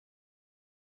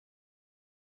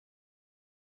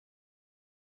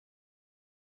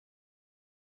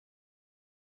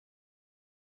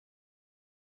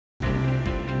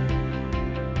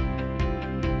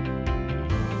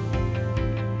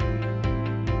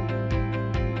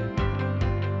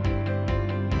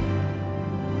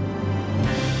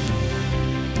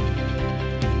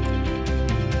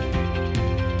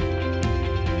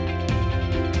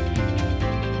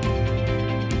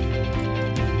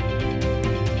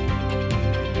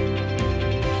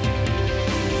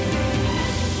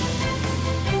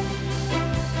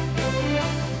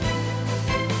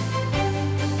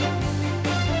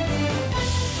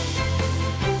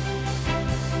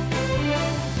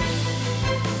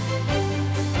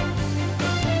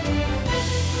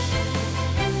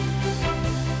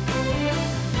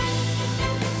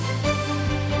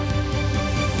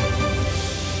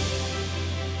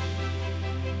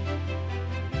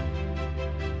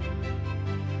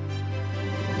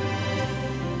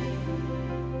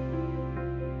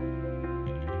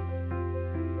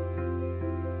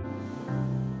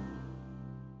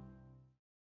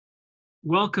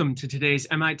Welcome to today's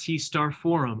MIT Starr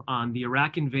Forum on the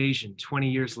Iraq invasion 20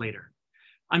 years later.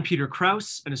 I'm Peter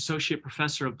Krause, an associate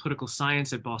professor of political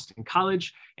science at Boston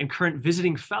College and current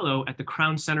visiting fellow at the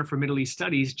Crown Center for Middle East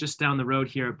Studies just down the road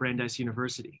here at Brandeis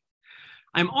University.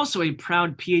 I'm also a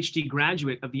proud PhD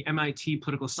graduate of the MIT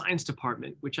Political Science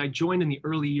Department, which I joined in the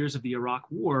early years of the Iraq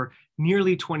War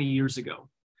nearly 20 years ago.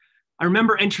 I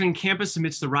remember entering campus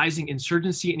amidst the rising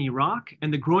insurgency in Iraq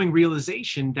and the growing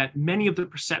realization that many of the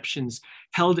perceptions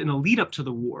held in the lead up to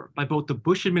the war by both the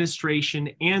Bush administration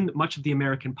and much of the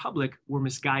American public were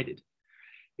misguided.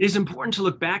 It is important to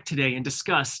look back today and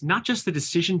discuss not just the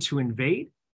decision to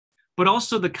invade, but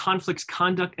also the conflict's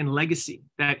conduct and legacy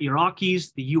that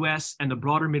Iraqis, the US, and the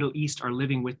broader Middle East are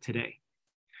living with today.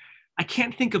 I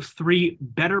can't think of three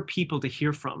better people to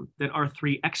hear from than our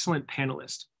three excellent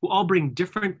panelists who all bring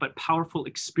different but powerful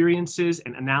experiences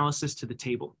and analysis to the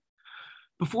table.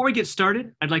 Before we get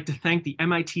started, I'd like to thank the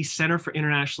MIT Center for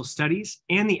International Studies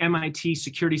and the MIT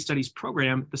Security Studies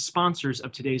program, the sponsors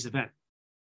of today's event.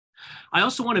 I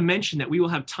also want to mention that we will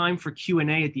have time for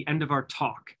Q&A at the end of our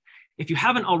talk. If you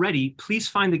haven't already, please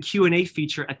find the Q&A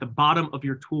feature at the bottom of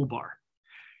your toolbar.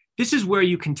 This is where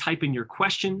you can type in your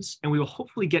questions, and we will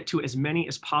hopefully get to as many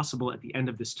as possible at the end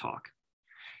of this talk.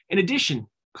 In addition,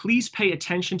 please pay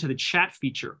attention to the chat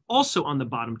feature, also on the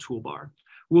bottom toolbar.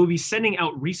 We'll be sending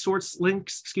out resource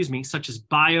links, such as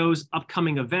bios,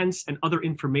 upcoming events, and other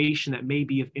information that may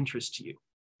be of interest to you.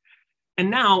 And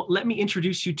now, let me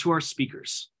introduce you to our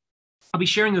speakers. I'll be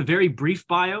sharing a very brief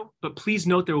bio, but please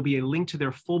note there will be a link to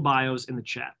their full bios in the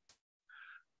chat.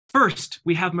 First,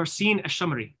 we have Marsin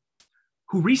Alshamary,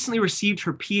 who recently received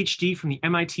her PhD from the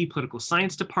MIT Political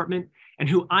Science Department, and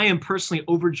who I am personally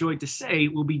overjoyed to say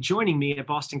will be joining me at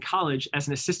Boston College as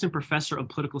an assistant professor of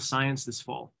political science this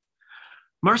fall.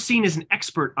 Marsin is an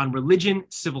expert on religion,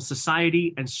 civil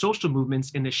society, and social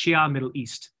movements in the Shi'a Middle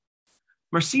East.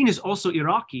 Marsin is also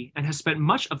Iraqi and has spent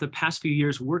much of the past few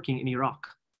years working in Iraq.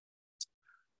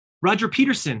 Roger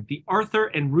Petersen, the Arthur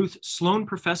and Ruth Sloan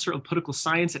Professor of Political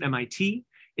Science at MIT,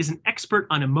 is an expert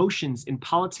on emotions in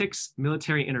politics,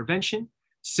 military intervention,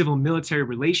 civil-military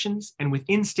relations, and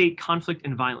within state conflict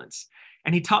and violence.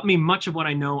 And he taught me much of what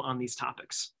I know on these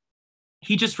topics.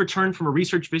 He just returned from a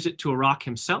research visit to Iraq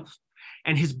himself,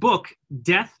 and his book,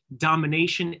 Death,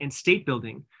 Domination, and State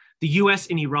Building, The US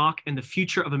in Iraq and the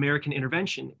Future of American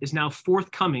Intervention, is now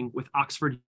forthcoming with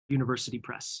Oxford University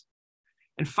Press.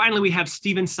 And finally, we have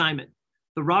Stephen Simon,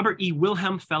 the Robert E.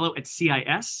 Wilhelm Fellow at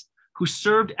CIS, who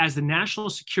served as the National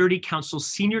Security Council's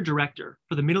Senior Director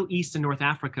for the Middle East and North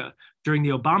Africa during the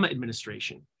Obama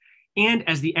administration, and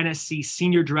as the NSC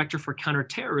Senior Director for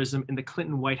Counterterrorism in the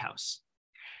Clinton White House.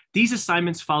 These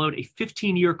assignments followed a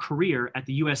 15-year career at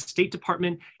the US State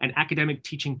Department and academic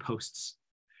teaching posts.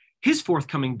 His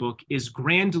forthcoming book is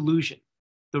Grand Delusion: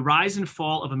 The Rise and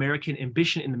Fall of American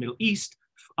Ambition in the Middle East,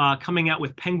 coming out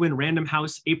with Penguin Random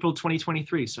House, April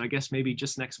 2023. So I guess maybe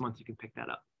just next month you can pick that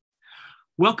up.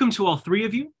 Welcome to all three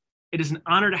of you. It is an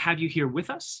honor to have you here with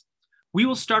us. We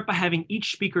will start by having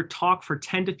each speaker talk for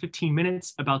 10 to 15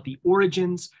 minutes about the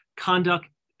origins, conduct,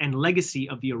 and legacy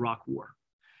of the Iraq War.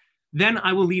 Then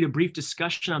I will lead a brief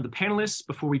discussion on the panelists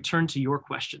before we turn to your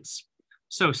questions.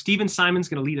 So Stephen Simon's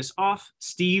going to lead us off.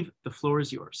 Steve, the floor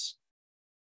is yours.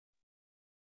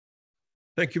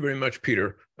 Thank you very much,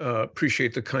 Peter.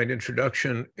 Appreciate the kind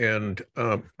introduction and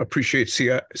appreciate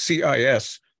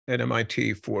CIS and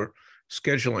MIT for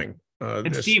scheduling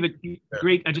and this. Steve,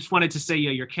 great. I just wanted to say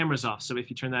your camera's off, so if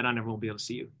you turn that on, everyone will be able to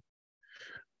see you.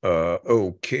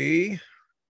 Okay.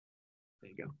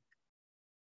 There you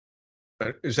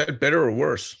go. Is that better or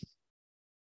worse?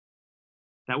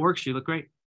 That works. You look great.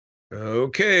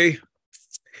 Okay.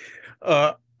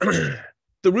 The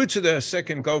roots of the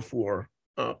Second Gulf War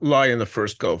lie in the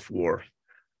First Gulf War.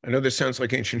 I know this sounds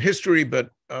like ancient history, but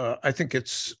I think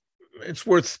it's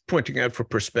worth pointing out for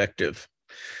perspective.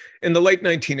 In the late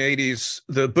 1980s,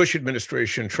 the Bush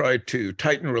administration tried to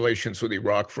tighten relations with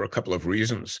Iraq for a couple of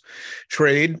reasons.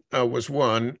 Trade was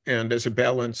one, and as a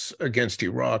balance against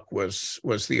Iraq was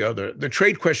the other. The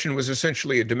trade question was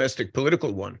essentially a domestic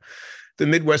political one. The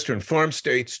Midwestern farm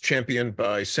states, championed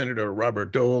by Senator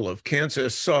Robert Dole of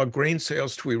Kansas, saw grain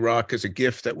sales to Iraq as a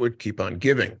gift that would keep on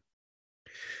giving.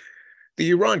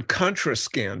 The Iran-Contra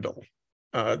scandal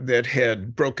that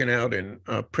had broken out in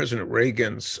President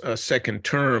Reagan's second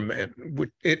term, and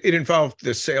it involved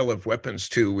the sale of weapons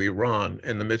to Iran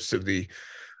in the midst of the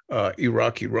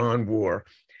Iraq-Iran war.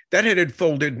 That had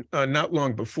unfolded not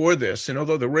long before this, and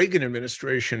although the Reagan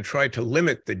administration tried to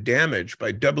limit the damage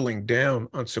by doubling down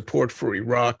on support for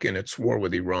Iraq in its war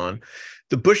with Iran,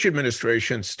 the Bush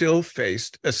administration still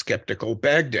faced a skeptical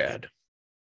Baghdad.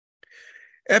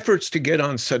 Efforts to get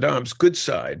on Saddam's good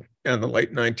side in the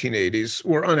late 1980s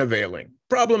were unavailing.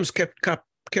 Problems kept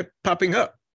popping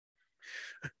up.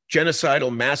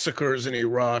 Genocidal massacres in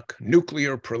Iraq,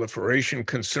 nuclear proliferation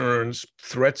concerns,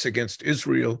 threats against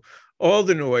Israel, all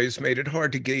the noise made it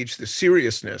hard to gauge the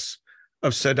seriousness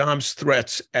of Saddam's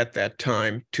threats at that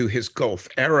time to his Gulf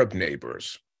Arab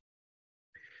neighbors.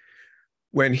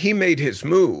 When he made his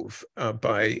move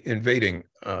by inviting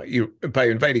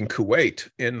Kuwait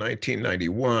in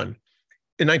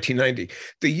 1990,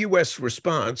 the U.S.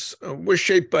 response was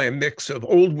shaped by a mix of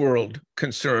old world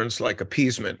concerns like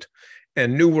appeasement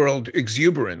and New World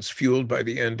exuberance fueled by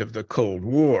the end of the Cold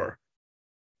War.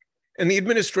 And the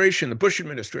administration, the Bush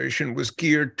administration, was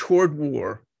geared toward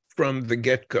war from the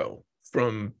get-go,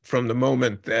 from the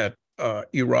moment that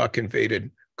Iraq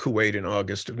invaded Kuwait in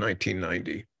August of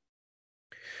 1990.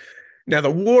 Now,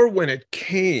 the war, when it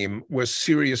came, was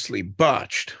seriously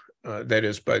botched, that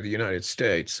is, by the United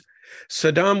States.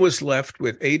 Saddam was left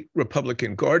with 8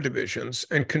 Republican Guard divisions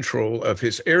and control of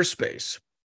his airspace.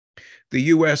 The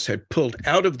U.S. had pulled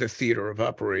out of the theater of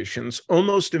operations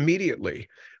almost immediately,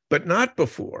 but not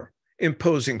before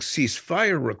imposing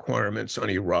ceasefire requirements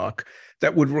on Iraq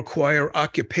that would require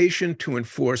occupation to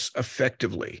enforce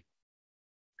effectively.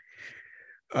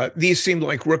 These seemed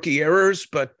like rookie errors,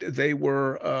 but they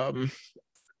were,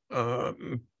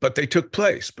 but they took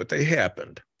place, but they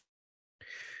happened.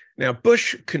 Now,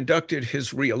 Bush conducted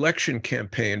his re-election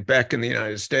campaign back in the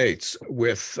United States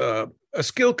with a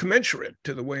skill commensurate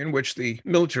to the way in which the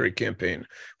military campaign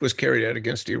was carried out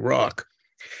against Iraq.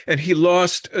 And he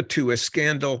lost to a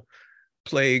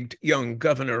scandal-plagued young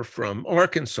governor from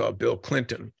Arkansas, Bill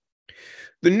Clinton.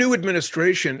 The new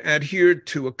administration adhered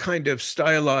to a kind of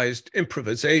stylized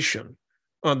improvisation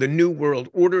on the New World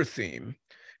Order theme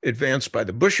advanced by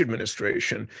the Bush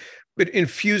administration, but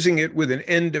infusing it with an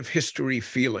end of history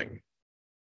feeling.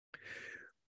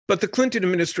 But the Clinton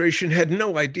administration had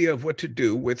no idea of what to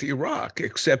do with Iraq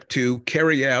except to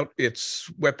carry out its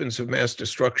weapons of mass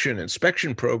destruction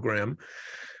inspection program,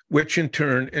 which in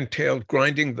turn entailed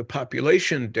grinding the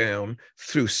population down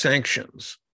through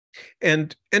sanctions,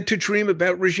 and to dream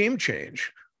about regime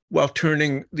change while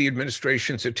turning the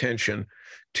administration's attention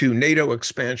to NATO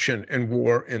expansion and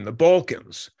war in the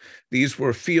Balkans. These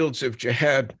were fields of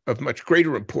jihad of much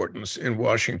greater importance in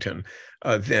Washington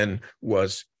than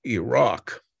was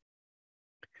Iraq.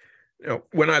 Now,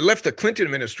 when I left the Clinton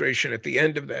administration at the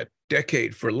end of that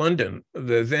decade for London,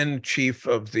 the then chief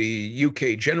of the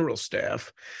UK General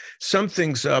Staff summed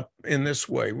things up in this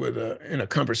way in a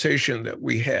conversation that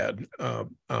we had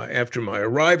after my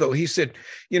arrival. He said,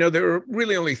 you know, there are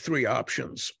really only 3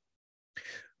 options.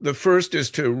 The first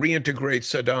is to reintegrate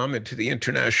Saddam into the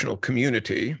international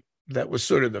community. That was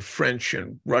sort of the French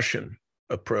and Russian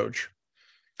approach.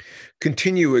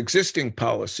 Continue existing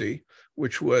policy,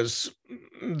 which was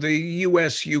the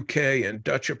US, UK, and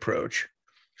Dutch approach,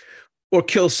 or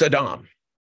kill Saddam.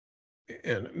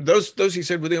 And those he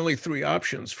said, were the only 3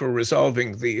 options for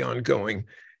resolving the ongoing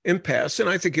impasse, and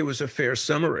I think it was a fair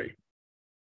summary.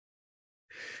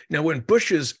 Now, when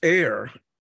Bush's heir,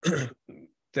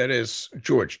 that is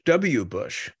George W.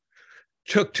 Bush,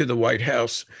 took to the White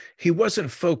House, he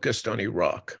wasn't focused on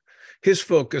Iraq. His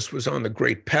focus was on the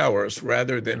great powers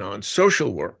rather than on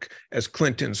social work, as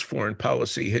Clinton's foreign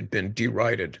policy had been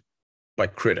derided by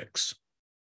critics.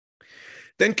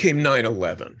 Then came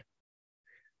 9/11.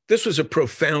 This was a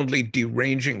profoundly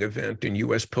deranging event in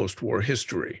US post-war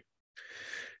history.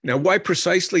 Now, why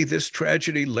precisely this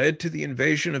tragedy led to the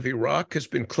invasion of Iraq has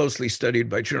been closely studied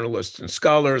by journalists and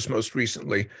scholars, most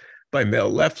recently by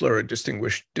Mel Leffler, a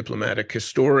distinguished diplomatic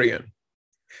historian.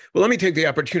 Well, let me take the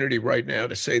opportunity right now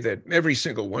to say that every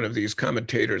single one of these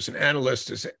commentators and analysts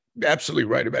is absolutely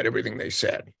right about everything they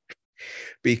said,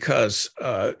 because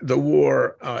the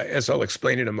war, as I'll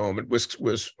explain in a moment,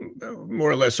 was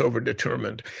more or less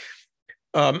overdetermined.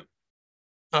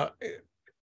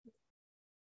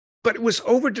 But it was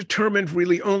overdetermined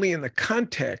really only in the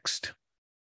context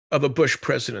of a Bush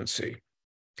presidency.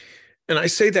 And I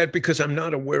say that because I'm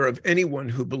not aware of anyone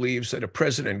who believes that a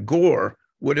President Gore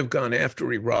would have gone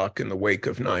after Iraq in the wake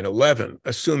of 9/11,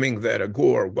 assuming that a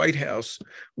Gore White House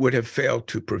would have failed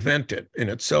to prevent it, in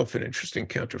itself an interesting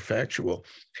counterfactual.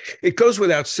 It goes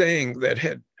without saying that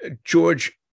had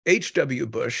George H.W.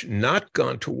 Bush not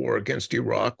gone to war against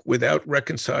Iraq without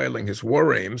reconciling his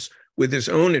war aims with his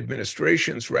own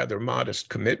administration's rather modest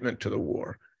commitment to the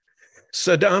war,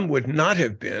 Saddam would not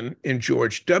have been in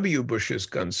George W. Bush's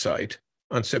gun sight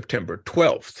on September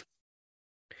 12th.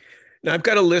 Now, I've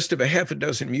got a list of a half a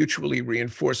dozen mutually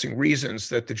reinforcing reasons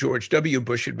that the George W.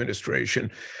 Bush administration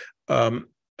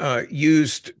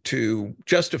used to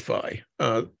justify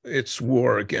its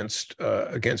war against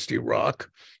Iraq,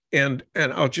 and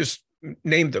I'll just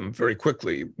name them very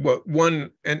quickly.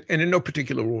 One, and in no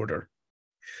particular order.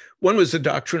 One was the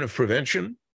doctrine of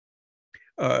prevention.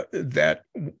 That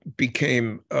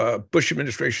became Bush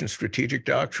administration strategic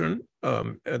doctrine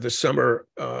the summer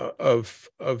of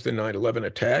the 9/11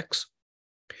 attacks.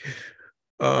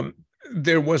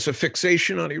 There was a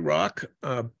fixation on Iraq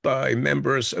by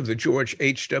members of the George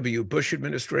H.W. Bush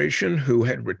administration who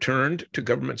had returned to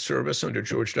government service under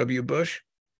George W. Bush.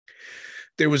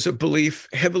 There was a belief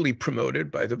heavily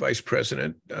promoted by the Vice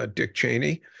President, Dick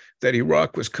Cheney, that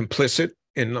Iraq was complicit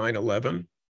in 9/11.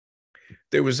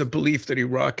 There was a belief that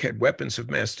Iraq had weapons of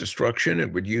mass destruction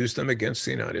and would use them against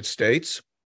the United States.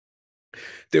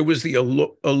 There was the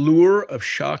allure of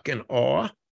shock and awe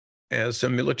as a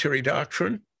military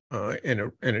doctrine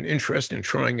and an interest in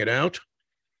trying it out.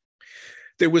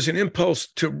 There was an impulse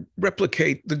to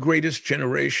replicate the greatest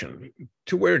generation,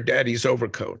 to wear daddy's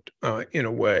overcoat in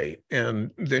a way.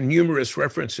 And the numerous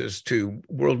references to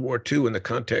World War II in the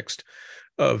context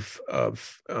of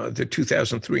the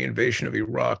 2003 invasion of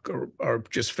Iraq are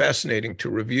just fascinating to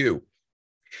review.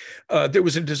 There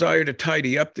was a desire to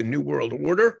tidy up the New World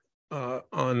Order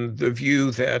on the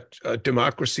view that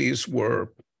democracies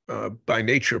were by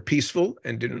nature peaceful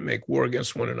and didn't make war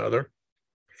against one another.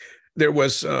 There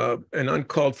was an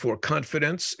uncalled for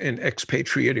confidence in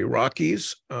expatriate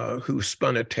Iraqis who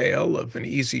spun a tale of an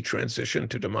easy transition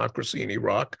to democracy in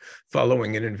Iraq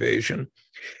following an invasion.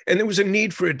 And there was a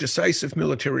need for a decisive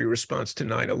military response to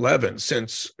 9/11,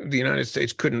 since the United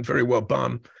States couldn't very well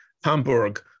bomb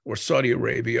Hamburg or Saudi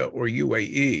Arabia or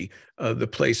UAE, the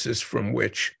places from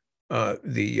which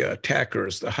the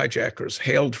attackers, the hijackers,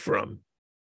 hailed from.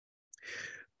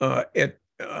 At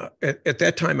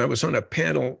that time, I was on a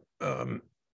panel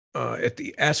at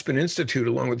the Aspen Institute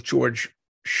along with George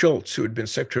Shultz, who had been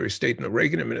Secretary of State in the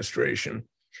Reagan administration.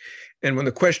 And when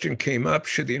the question came up,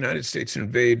 should the United States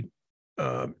invade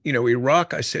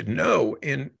Iraq, I said no.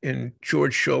 And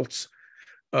George Shultz,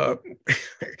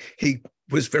 he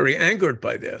was very angered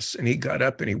by this, and he got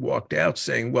up and he walked out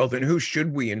saying, well, then who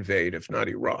should we invade if not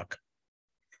Iraq?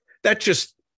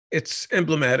 It's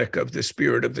emblematic of the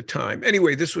spirit of the time.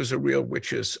 Anyway, this was a real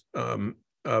witches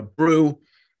brew.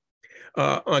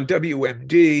 On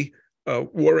WMD,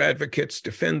 war advocates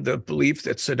defend the belief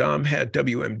that Saddam had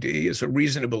WMD as a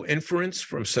reasonable inference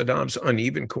from Saddam's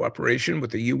uneven cooperation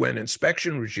with the UN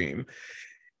inspection regime,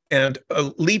 and a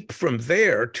leap from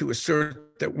there to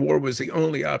assert that war was the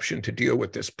only option to deal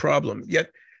with this problem.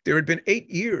 Yet there had been 8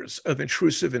 years of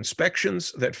intrusive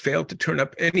inspections that failed to turn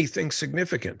up anything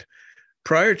significant.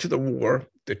 Prior to the war,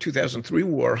 the 2003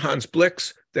 war, Hans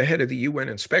Blix, the head of the UN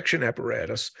inspection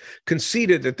apparatus,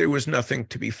 conceded that there was nothing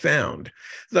to be found.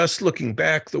 Thus, looking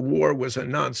back, the war was a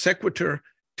non sequitur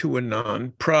to a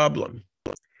non-problem.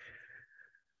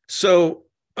 So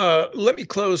let me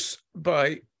close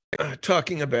by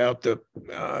talking about the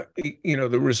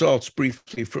results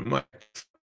briefly from my.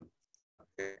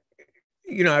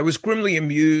 I was grimly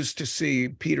amused to see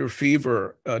Peter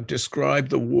Feaver describe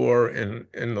the war in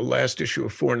the last issue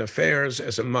of Foreign Affairs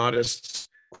as a modest,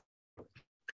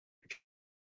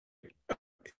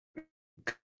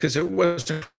 because it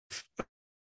wasn't.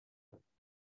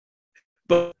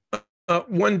 But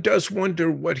one does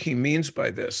wonder what he means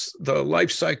by this. The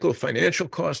life cycle financial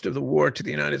cost of the war to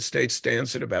the United States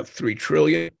stands at about $3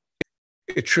 trillion.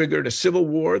 It triggered a civil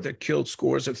war that killed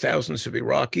scores of thousands of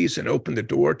Iraqis and opened the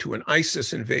door to an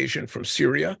ISIS invasion from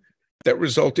Syria that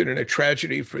resulted in a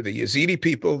tragedy for the Yazidi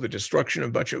people, the destruction of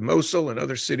a bunch of Mosul and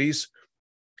other cities,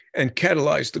 and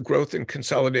catalyzed the growth and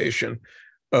consolidation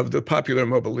of the popular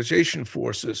mobilization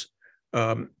forces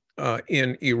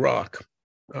in Iraq.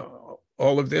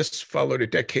 All of this followed a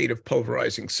decade of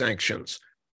pulverizing sanctions.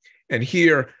 And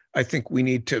here, I think we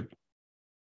need to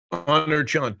honor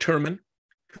John Turman,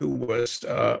 who was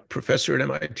a professor at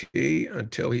MIT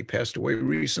until he passed away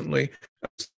recently,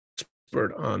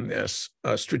 expert on this.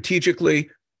 Strategically,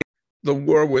 the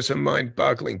war was a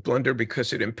mind-boggling blunder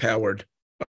because it empowered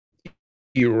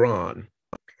Iran.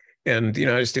 And the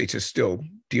United States is still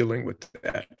dealing with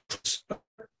that.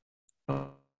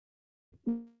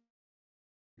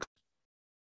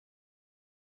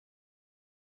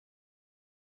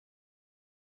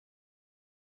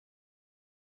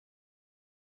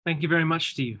 Thank you very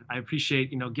much, Steve. I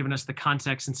appreciate, giving us the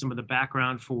context and some of the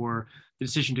background for the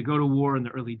decision to go to war in the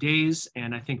early days.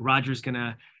 And I think Roger's going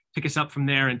to pick us up from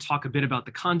there and talk a bit about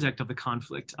the conduct of the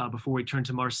conflict before we turn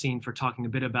to Marsin for talking a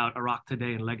bit about Iraq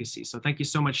today and legacy. So thank you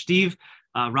so much, Steve.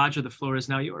 Roger, the floor is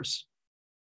now yours.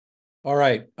 All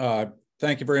right.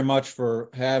 Thank you very much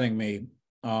for having me.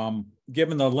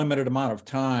 Given the limited amount of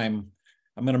time,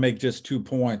 I'm going to make just 2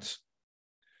 points.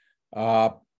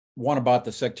 One about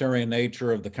the sectarian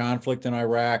nature of the conflict in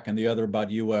Iraq, and the other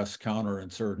about U.S.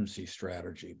 counterinsurgency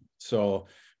strategy. So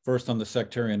first on the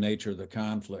sectarian nature of the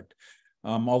conflict.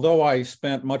 Although I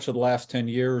spent much of the last 10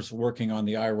 years working on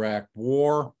the Iraq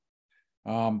War,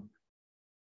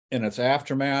 in its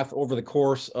aftermath, over the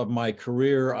course of my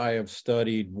career, I have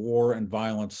studied war and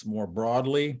violence more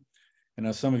broadly. And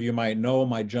as some of you might know,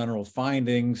 my general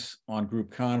findings on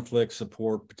group conflict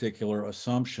support particular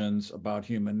assumptions about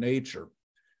human nature,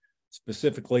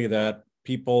 specifically that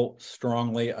people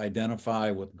strongly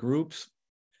identify with groups,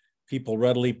 people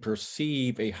readily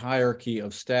perceive a hierarchy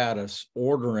of status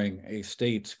ordering a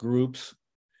state's groups.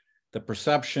 The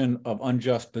perception of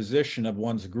unjust position of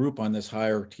one's group on this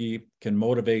hierarchy can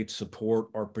motivate support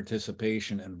or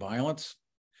participation in violence.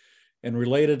 And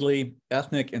relatedly,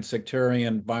 ethnic and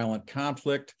sectarian violent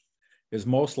conflict is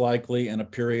most likely in a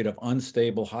period of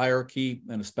unstable hierarchy,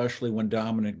 and especially when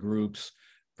dominant groups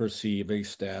perceive a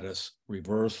status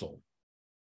reversal.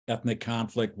 Ethnic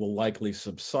conflict will likely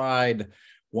subside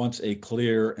once a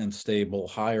clear and stable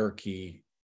hierarchy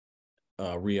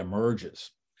reemerges.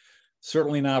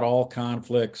 Certainly not all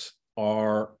conflicts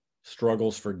are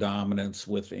struggles for dominance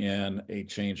within a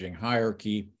changing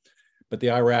hierarchy, but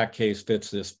the Iraq case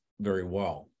fits this very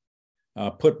well.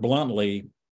 Put bluntly,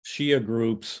 Shia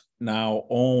groups now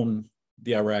own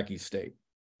the Iraqi state.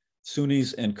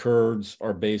 Sunnis and Kurds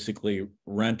are basically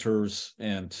renters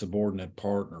and subordinate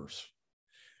partners.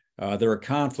 There are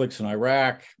conflicts in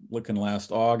Iraq, looking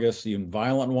last August, even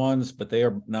violent ones, but they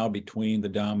are now between the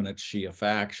dominant Shia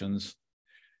factions.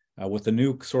 With the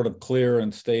new sort of clear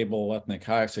and stable ethnic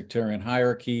sectarian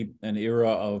hierarchy, an era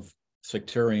of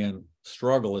sectarian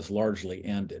struggle is largely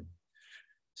ended.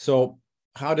 So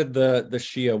how did the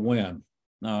Shia win?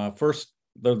 First,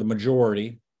 they're the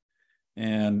majority.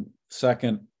 And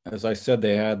second, as I said,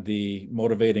 they had the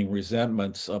motivating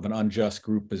resentments of an unjust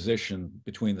group position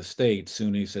between the states.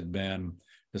 Sunnis had been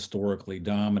historically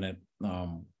dominant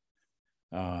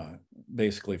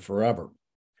basically forever.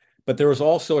 But there was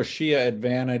also a Shia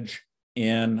advantage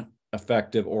in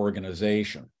effective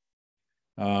organization.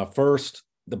 First,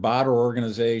 the Badr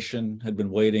organization had been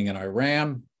waiting in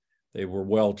Iran. They were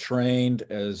well trained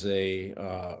as a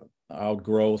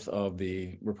outgrowth of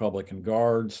the Republican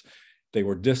Guards. They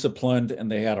were disciplined,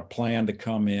 and they had a plan to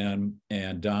come in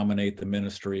and dominate the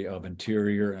Ministry of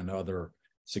Interior and other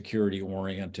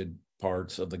security-oriented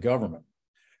parts of the government.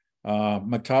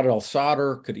 Muqtada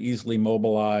al-Sadr could easily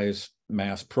mobilize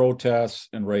mass protests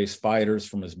and raise fighters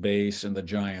from his base in the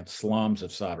giant slums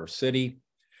of Sadr City.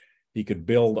 He could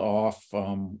build off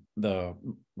the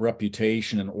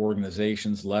reputation and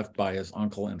organizations left by his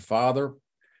uncle and father.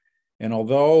 And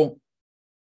although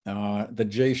the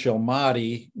Jaish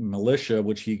al-Mahdi militia,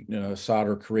 which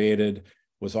Sadr created,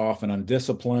 was often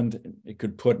undisciplined, it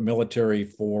could put military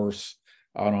force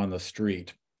out on the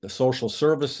street. The social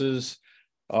services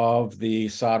of the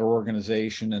Sadr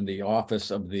organization and the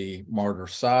office of the martyr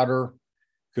Sadr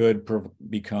could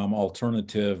become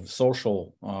alternative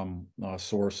social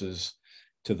sources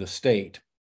to the state.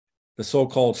 The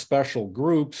so-called special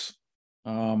groups,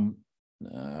 I'm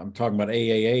talking about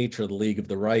AAH or the League of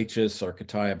the Righteous or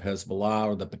Kataib Hezbollah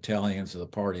or the Battalions of the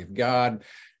Party of God,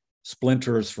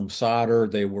 splinters from Sadr.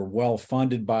 They were well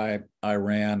funded by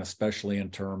Iran, especially in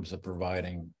terms of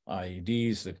providing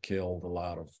IEDs that killed a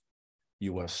lot of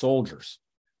U.S. soldiers.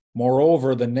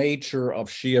 Moreover, the nature of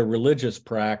Shia religious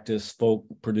practice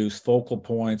produced focal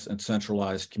points and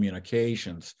centralized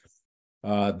communications.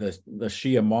 The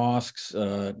Shia mosques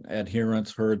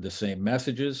adherents heard the same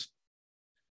messages.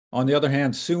 On the other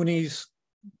hand, Sunnis,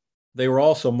 they were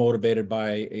also motivated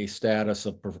by a status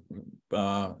of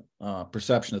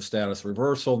perception of status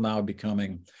reversal, now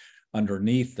becoming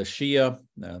underneath the Shia.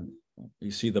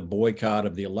 You see the boycott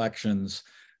of the elections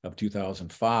of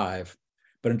 2005.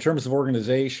 But in terms of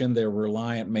organization, they were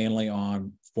reliant mainly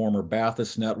on former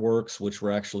Ba'athist networks, which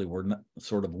were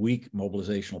sort of weak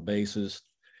mobilizational bases.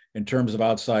 In terms of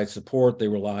outside support, they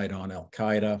relied on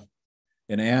Al-Qaeda.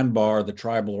 In Anbar, the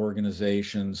tribal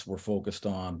organizations were focused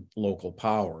on local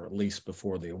power, at least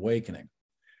before the awakening.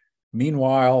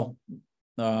 Meanwhile,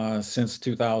 since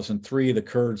 2003, the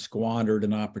Kurds squandered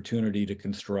an opportunity to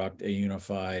construct a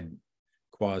unified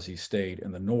quasi-state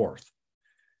in the north.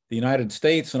 The United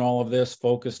States in all of this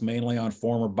focused mainly on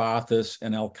former Ba'athists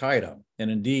and Al-Qaeda. And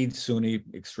indeed, Sunni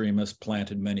extremists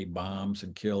planted many bombs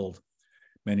and killed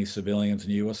many civilians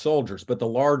and U.S. soldiers. But the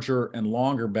larger and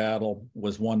longer battle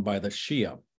was won by the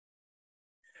Shia.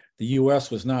 The U.S.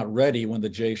 was not ready when the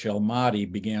Jaish al-Mahdi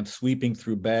began sweeping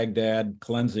through Baghdad,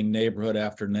 cleansing neighborhood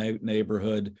after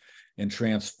neighborhood, and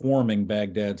transforming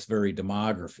Baghdad's very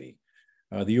demography.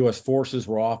 The U.S. forces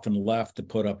were often left to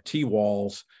put up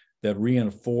T-walls that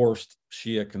reinforced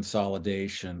Shia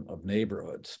consolidation of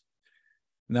neighborhoods.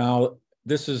 Now,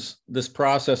 this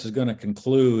process is going to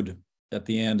conclude at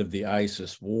the end of the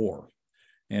ISIS war,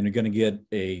 and you're going to get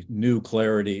a new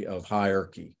clarity of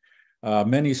hierarchy.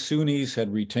 Many Sunnis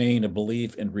had retained a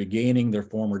belief in regaining their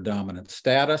former dominant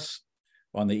status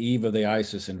on the eve of the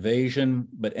ISIS invasion,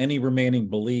 but any remaining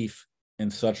belief in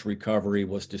such recovery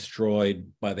was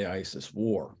destroyed by the ISIS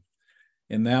war.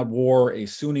 In that war, a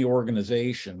Sunni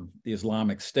organization, the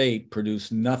Islamic State,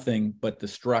 produced nothing but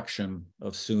destruction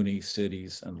of Sunni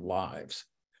cities and lives.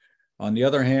 On the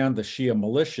other hand, the Shia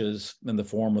militias, in the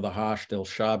form of the Hashd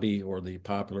al-Shabi, or the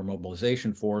Popular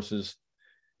Mobilization Forces,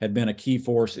 had been a key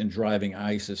force in driving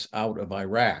ISIS out of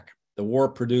Iraq. The war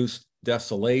produced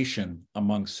desolation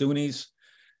among Sunnis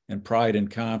and pride and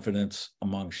confidence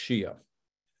among Shia.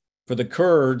 For the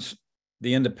Kurds,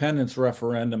 the independence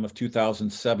referendum of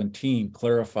 2017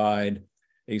 clarified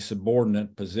a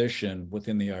subordinate position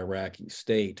within the Iraqi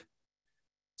state.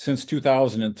 Since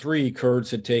 2003, Kurds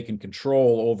had taken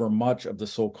control over much of the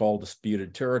so-called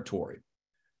disputed territory.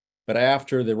 But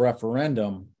after the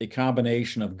referendum, a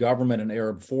combination of government and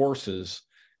Arab forces,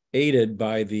 aided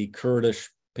by the Kurdish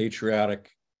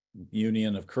Patriotic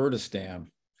Union of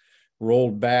Kurdistan,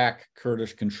 rolled back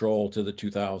Kurdish control to the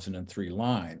 2003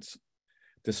 lines.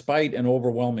 Despite an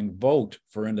overwhelming vote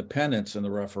for independence in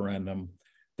the referendum,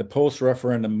 the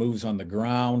post-referendum moves on the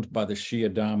ground by the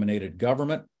Shia-dominated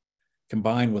government,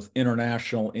 combined with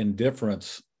international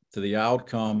indifference to the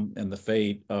outcome and the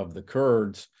fate of the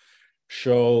Kurds,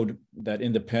 showed that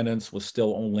independence was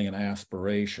still only an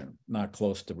aspiration, not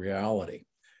close to reality.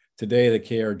 Today, the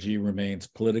KRG remains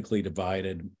politically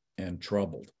divided and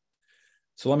troubled.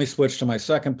 So let me switch to my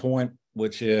second point,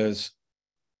 which is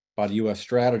about U.S.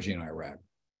 strategy in Iraq.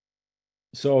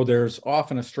 So there's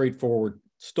often a straightforward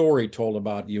story told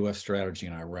about U.S. strategy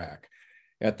in Iraq.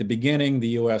 At the beginning,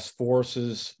 the U.S.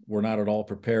 forces were not at all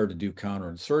prepared to do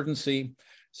counterinsurgency,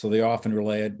 so they often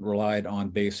relied on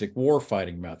basic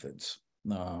warfighting methods,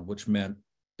 which meant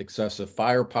excessive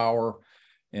firepower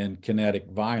and kinetic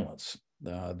violence.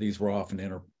 These were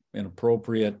often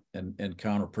inappropriate and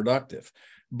counterproductive.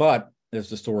 But as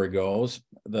the story goes,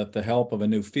 that the help of a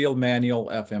new field manual,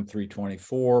 FM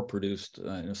 324, produced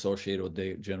and associated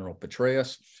with General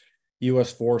Petraeus,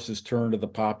 U.S. forces turned to the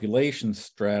population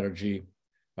strategy,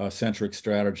 centric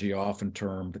strategy, often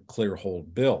termed clear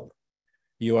hold build.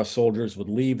 U.S. soldiers would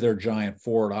leave their giant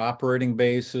forward operating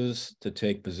bases to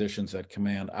take positions at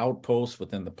command outposts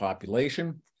within the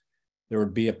population. There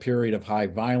would be a period of high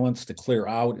violence to clear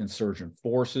out insurgent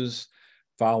forces,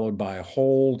 followed by a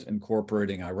hold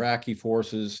incorporating Iraqi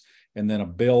forces, and then a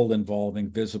build involving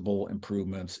visible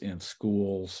improvements in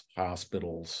schools,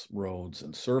 hospitals, roads,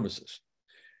 and services.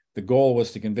 The goal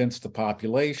was to convince the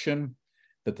population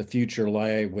that the future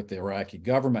lay with the Iraqi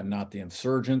government, not the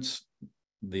insurgents.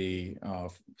 The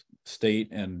state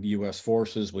and U.S.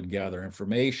 forces would gather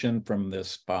information from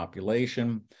this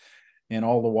population, and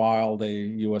all the while, the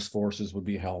U.S. forces would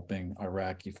be helping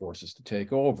Iraqi forces to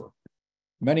take over.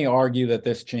 Many argue that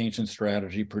this change in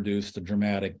strategy produced a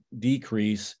dramatic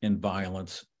decrease in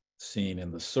violence seen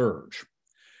in the surge.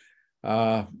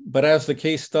 But as the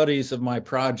case studies of my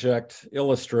project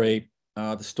illustrate,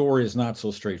 the story is not so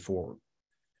straightforward.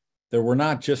 There were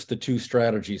not just the two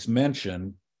strategies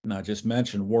mentioned, not just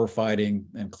mentioned warfighting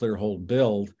and clear hold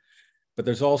build, but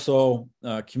there's also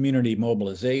community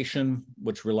mobilization,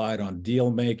 which relied on deal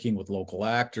making with local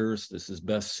actors. This is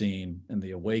best seen in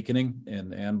the Awakening in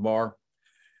Anbar.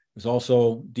 There's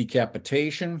also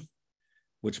decapitation,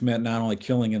 which meant not only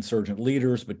killing insurgent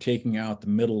leaders, but taking out the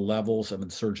middle levels of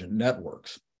insurgent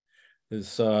networks.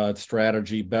 This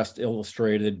strategy best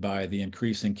illustrated by the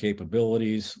increasing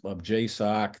capabilities of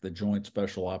JSOC, the Joint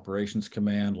Special Operations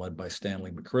Command, led by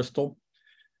Stanley McChrystal,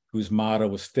 whose motto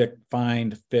was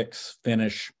find, fix,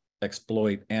 finish,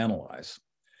 exploit, analyze.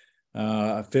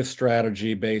 A fifth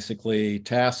strategy, basically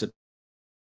tacit,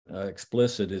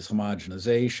 explicit, is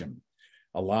homogenization,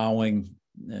 allowing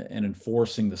and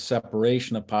enforcing the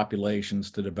separation of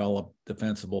populations to develop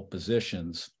defensible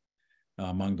positions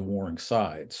among the warring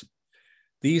sides.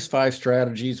 These 5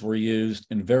 strategies were used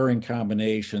in varying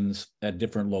combinations at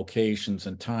different locations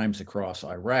and times across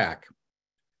Iraq.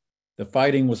 The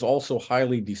fighting was also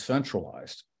highly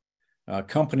decentralized.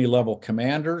 Company-level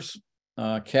commanders,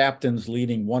 captains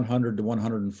leading 100 to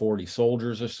 140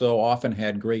 soldiers or so, often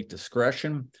had great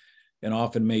discretion and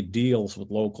often made deals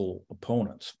with local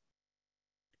opponents.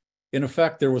 In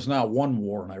effect, there was not one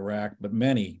war in Iraq, but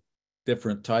many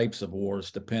different types of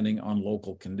wars depending on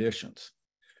local conditions.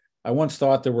 I once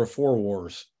thought there were 4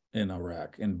 wars in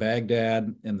Iraq, in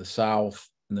Baghdad, in the south,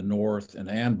 in the north, and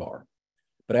Anbar.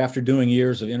 But after doing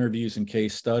years of interviews and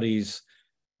case studies,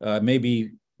 it may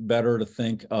be better to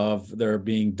think of there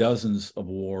being dozens of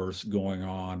wars going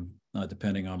on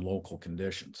depending on local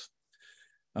conditions.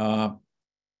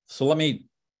 So let me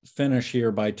finish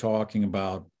here by talking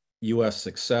about U.S.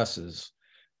 successes,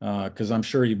 because I'm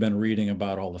sure you've been reading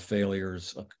about all the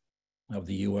failures of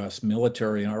the U.S.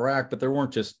 military in Iraq, but there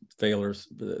weren't just failures,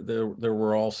 there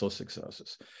were also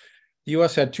successes. The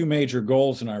U.S. had 2 major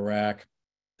goals in Iraq: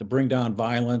 to bring down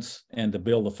violence and to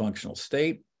build a functional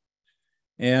state.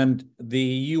 And the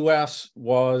U.S.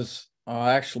 was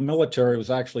military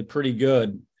was actually pretty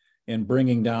good in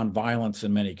bringing down violence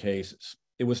in many cases.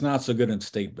 It was not so good in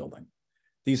state building.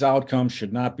 These outcomes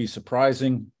should not be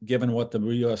surprising given what the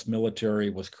U.S.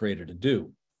 military was created to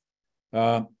do.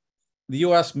 The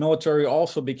U.S. military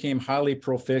also became highly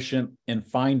proficient in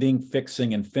finding,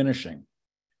 fixing, and finishing.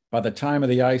 By the time of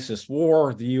the ISIS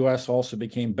war, the U.S. also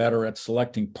became better at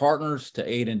selecting partners to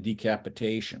aid in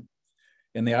decapitation.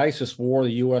 In the ISIS war,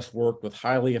 the U.S. worked with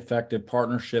highly effective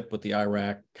partnership with the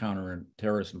Iraq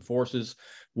counterterrorism forces.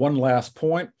 One last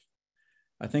point.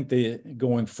 I think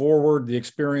going forward, the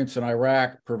experience in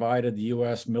Iraq provided the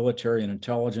U.S. military and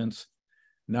intelligence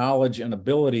knowledge and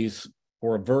abilities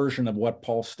for a version of what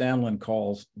Paul Stanley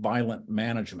calls violent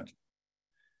management.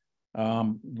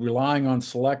 Relying on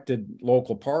selected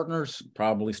local partners,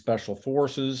 probably special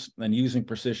forces, and using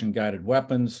precision-guided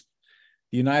weapons,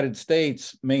 the United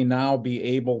States may now be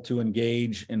able to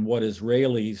engage in what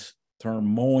Israelis term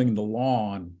mowing the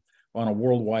lawn on a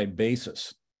worldwide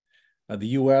basis. The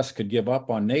U.S. could give up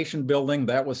on nation building.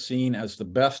 That was seen as the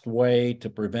best way to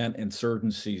prevent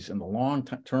insurgencies in the long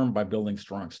term by building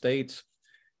strong states.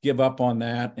 Give up on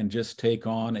that and just take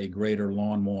on a greater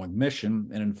lawn mowing mission.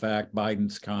 And in fact,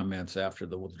 Biden's comments after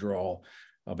the withdrawal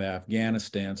of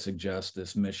Afghanistan suggest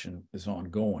this mission is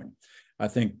ongoing. I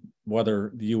think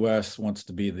whether the U.S. wants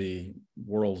to be the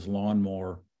world's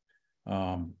lawnmower,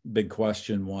 big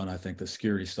question, one I think the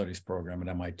security studies program at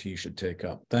MIT should take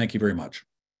up. Thank you very much.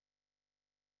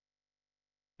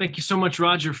 Thank you so much,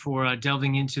 Roger, for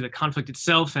delving into the conflict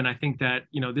itself. And I think that,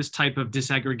 this type of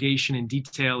disaggregation in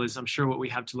detail is, I'm sure, what we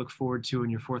have to look forward to in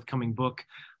your forthcoming book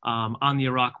on the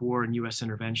Iraq War and U.S.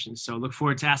 intervention. So look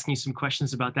forward to asking you some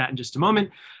questions about that in just a moment.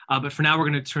 But for now, we're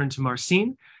going to turn to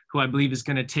Marsin, who I believe is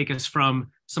going to take us from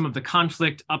some of the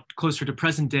conflict up closer to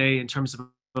present day in terms of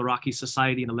Iraqi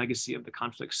society and the legacy of the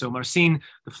conflict. So Marsin,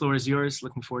 the floor is yours.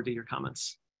 Looking forward to your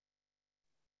comments.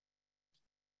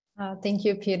 Thank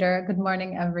you, Peter. Good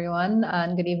morning, everyone,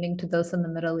 and good evening to those in the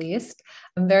Middle East.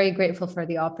 I'm very grateful for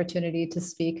the opportunity to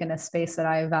speak in a space that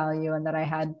I value and that I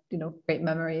had, great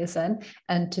memories in,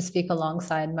 and to speak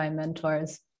alongside my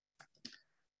mentors.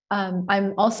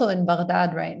 I'm also in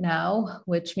Baghdad right now,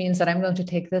 which means that I'm going to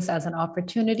take this as an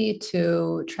opportunity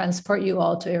to transport you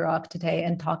all to Iraq today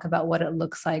and talk about what it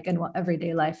looks like and what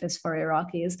everyday life is for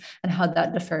Iraqis and how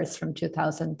that differs from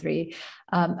 2003.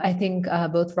 I think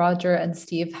both Roger and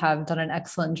Steve have done an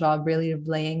excellent job really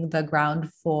laying the ground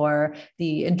for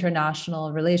the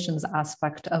international relations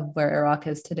aspect of where Iraq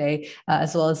is today,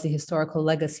 as well as the historical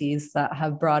legacies that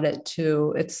have brought it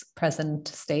to its present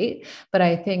state. But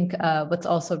I think what's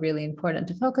also really important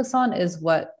to focus on is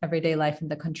what everyday life in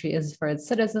the country is for its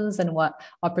citizens and what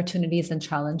opportunities and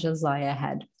challenges lie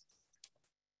ahead.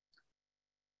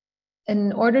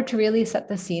 In order to really set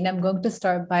the scene, I'm going to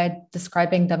start by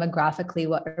describing demographically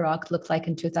what Iraq looked like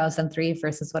in 2003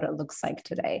 versus what it looks like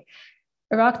today.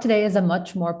 Iraq today is a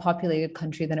much more populated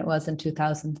country than it was in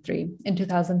 2003. In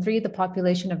 2003, the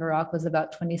population of Iraq was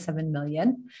about 27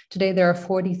 million. Today, there are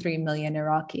 43 million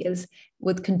Iraqis,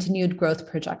 with continued growth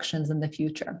projections in the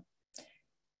future.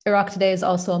 Iraq today is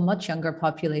also a much younger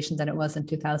population than it was in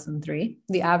 2003.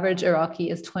 The average Iraqi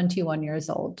is 21 years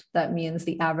old. That means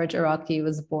the average Iraqi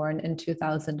was born in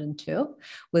 2002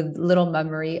 with little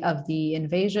memory of the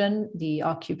invasion, the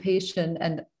occupation,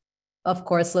 and of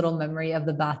course, little memory of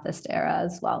the Ba'athist era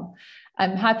as well.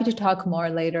 I'm happy to talk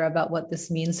more later about what this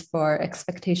means for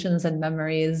expectations and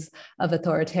memories of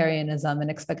authoritarianism and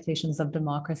expectations of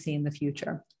democracy in the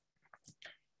future.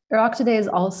 Iraq today is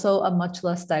also a much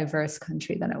less diverse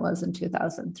country than it was in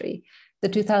 2003. The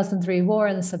 2003 war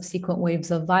and the subsequent waves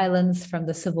of violence, from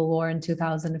the civil war in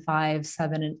 2005,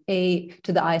 7, and 8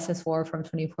 to the ISIS war from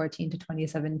 2014 to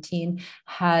 2017,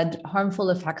 had harmful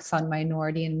effects on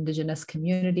minority and indigenous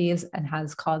communities and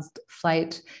has caused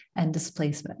flight and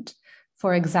displacement.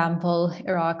 For example,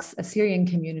 Iraq's Assyrian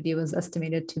community was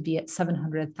estimated to be at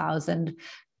 700,000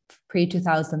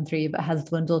 pre-2003, but has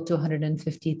dwindled to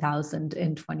 150,000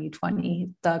 in 2020.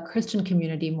 The Christian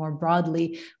community more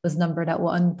broadly was numbered at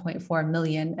 1.4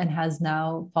 million and has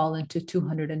now fallen to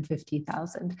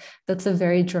 250,000. That's a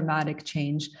very dramatic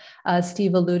change.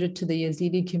 Steve alluded to the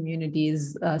Yazidi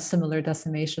community's similar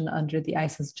decimation under the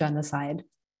ISIS genocide.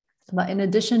 But in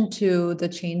addition to the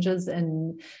changes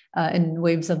in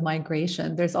waves of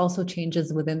migration, there's also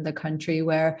changes within the country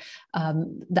where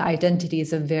the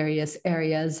identities of various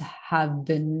areas have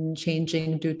been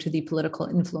changing due to the political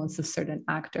influence of certain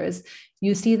actors.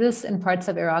 You see this in parts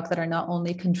of Iraq that are not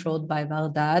only controlled by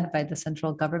Baghdad, by the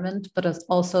central government, but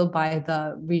also by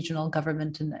the regional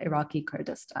government in Iraqi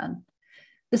Kurdistan.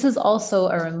 This is also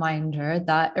a reminder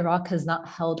that Iraq has not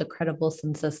held a credible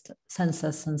census since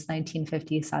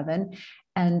 1957,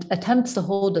 and attempts to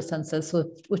hold a census,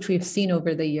 which we've seen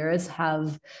over the years,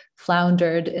 have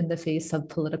floundered in the face of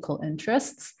political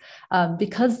interests.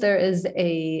 Because there is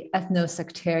a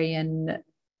ethno-sectarian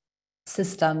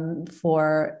system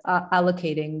for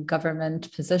allocating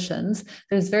government positions,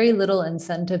 there's very little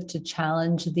incentive to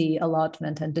challenge the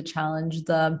allotment and to challenge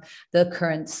the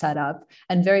current setup,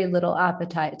 and very little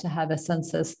appetite to have a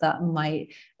census that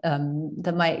might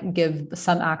give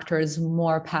some actors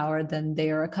more power than they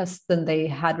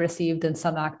had received, and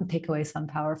take away some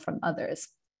power from others.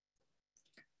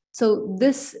 So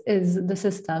this is the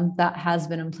system that has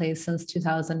been in place since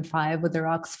 2005 with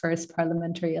Iraq's first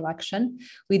parliamentary election.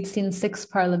 We'd seen 6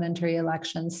 parliamentary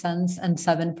elections since and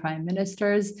 7 prime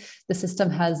ministers. The system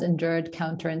has endured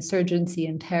counterinsurgency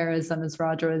and terrorism, as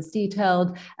Roger has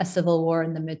detailed, a civil war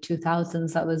in the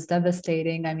mid-2000s that was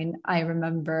devastating. I mean, I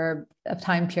remember a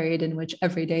time period in which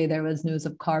every day there was news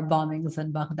of car bombings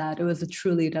in Baghdad. It was a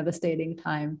truly devastating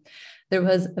time. There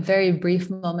was a very brief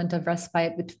moment of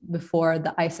respite before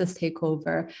the ISIS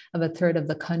takeover of a third of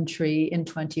the country in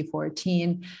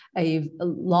 2014, a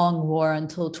long war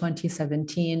until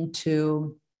 2017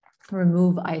 to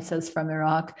remove ISIS from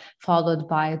Iraq, followed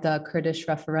by the Kurdish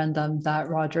referendum that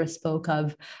Roger spoke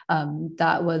of.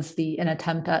 That was an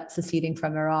attempt at seceding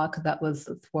from Iraq that was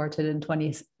thwarted in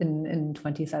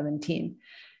 2017.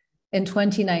 In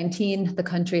 2019, the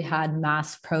country had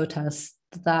mass protests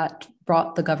that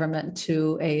brought the government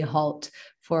to a halt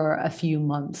for a few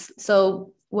months.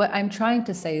 So what I'm trying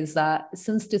to say is that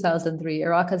since 2003,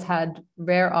 Iraq has had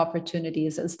rare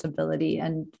opportunities of stability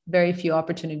and very few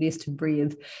opportunities to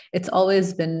breathe. It's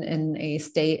always been in a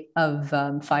state of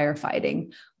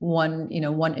firefighting,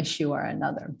 one issue or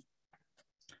another.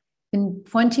 In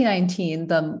 2019,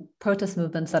 the protest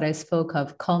movements that I spoke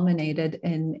of culminated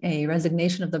in a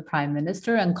resignation of the prime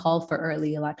minister and call for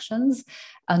early elections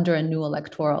under a new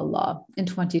electoral law. In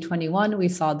 2021, we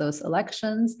saw those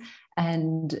elections,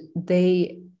 and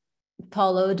they were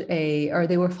followed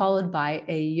by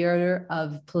a year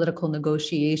of political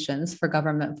negotiations for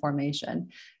government formation.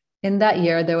 In that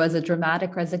year, there was a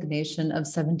dramatic resignation of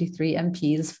 73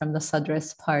 MPs from the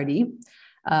Sadrist party,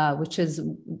 which is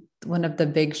one of the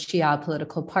big Shia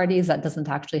political parties that doesn't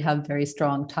actually have very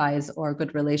strong ties or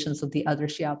good relations with the other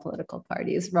Shia political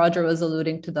parties. Roger was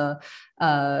alluding to the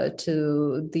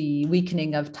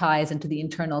weakening of ties and to the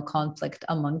internal conflict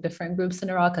among different groups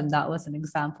in Iraq, and that was an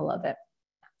example of it.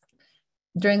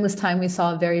 During this time, we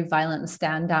saw a very violent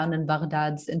stand down in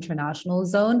Baghdad's international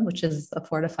zone, which is a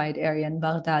fortified area in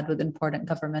Baghdad with important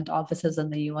government offices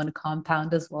and the UN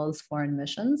compound, as well as foreign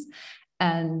missions.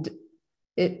 And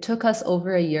it took us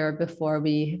over a year before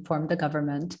we formed the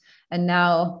government. And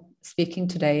now, speaking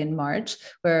today in March,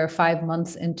 we're 5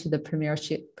 months into the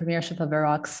premiership of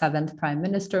Iraq's 7th Prime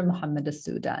Minister, Mohammed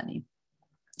al-Sudani.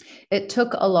 It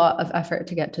took a lot of effort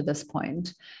to get to this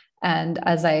point. And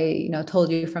as I told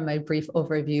you from my brief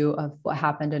overview of what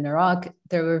happened in Iraq,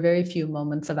 there were very few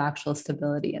moments of actual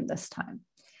stability in this time.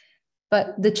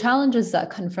 But the challenges that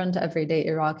confront everyday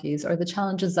Iraqis, or the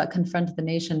challenges that confront the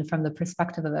nation from the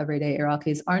perspective of everyday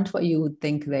Iraqis, aren't what you would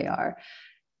think they are.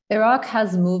 Iraqis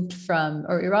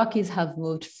have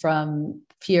moved from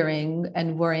fearing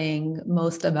and worrying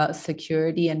most about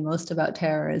security and most about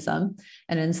terrorism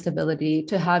and instability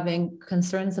to having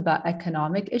concerns about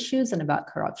economic issues and about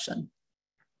corruption.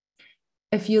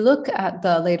 If you look at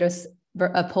the latest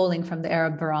polling from the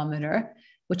Arab Barometer,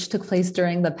 which took place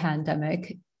during the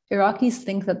pandemic, Iraqis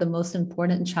think that the most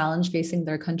important challenge facing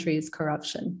their country is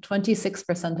corruption.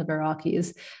 26% of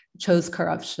Iraqis chose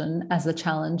corruption as the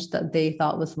challenge that they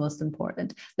thought was most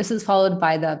important. This is followed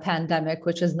by the pandemic,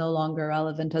 which is no longer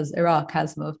relevant as Iraq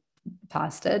has moved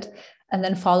past it, and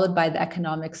then followed by the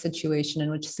economic situation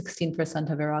in which 16%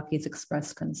 of Iraqis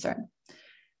expressed concern.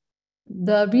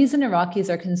 The reason Iraqis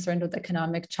are concerned with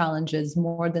economic challenges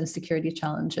more than security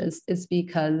challenges is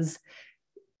because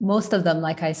Most of them,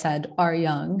 like I said, are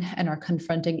young and are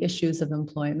confronting issues of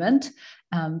employment,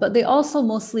 but they also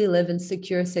mostly live in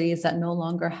secure cities that no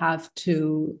longer have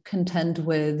to contend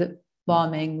with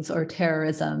bombings or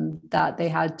terrorism that they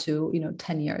had to,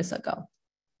 10 years ago.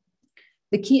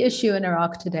 The key issue in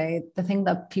Iraq today, the thing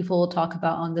that people will talk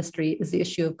about on the street, is the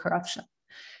issue of corruption.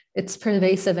 It's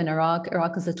pervasive in Iraq.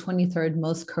 Iraq is the 23rd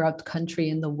most corrupt country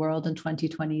in the world in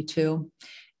 2022.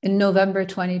 In November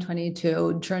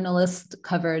 2022, journalists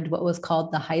covered what was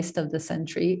called the heist of the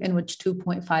century, in which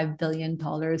 $2.5 billion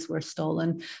were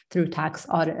stolen through tax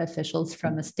audit officials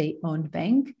from a state-owned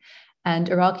bank. And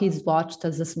Iraqis watched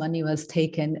as this money was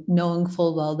taken, knowing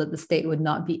full well that the state would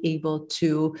not be able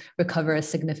to recover a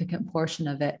significant portion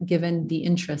of it, given the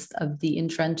interest of the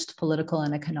entrenched political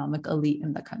and economic elite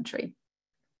in the country.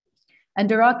 And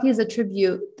Iraqis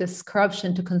attribute this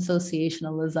corruption to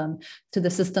consociationalism, to the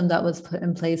system that was put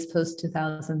in place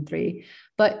post-2003.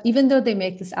 But even though they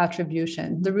make this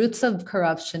attribution, the roots of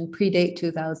corruption predate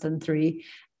 2003,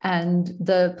 and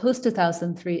the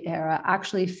post-2003 era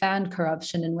actually fanned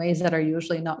corruption in ways that are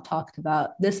usually not talked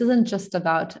about. This isn't just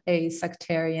about a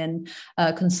sectarian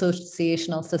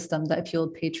consociational system that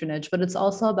fueled patronage, but it's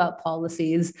also about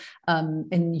policies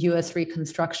in US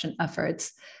Reconstruction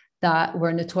efforts that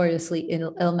were notoriously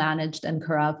ill-managed and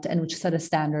corrupt, and which set a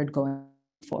standard going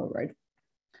forward.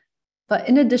 But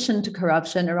in addition to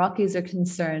corruption, Iraqis are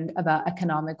concerned about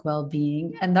economic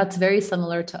well-being, and that's very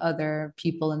similar to other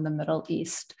people in the Middle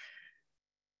East.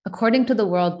 According to the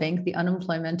World Bank, the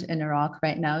unemployment in Iraq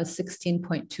right now is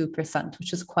 16.2%,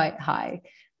 which is quite high.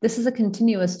 This is a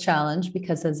continuous challenge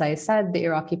because, as I said, the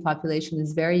Iraqi population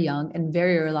is very young and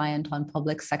very reliant on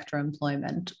public sector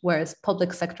employment, whereas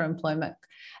public sector employment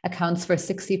accounts for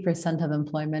 60% of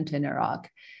employment in Iraq.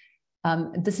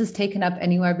 This has taken up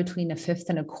anywhere between a fifth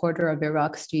and a quarter of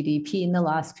Iraq's GDP in the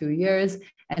last few years,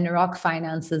 and Iraq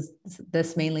finances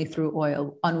this mainly through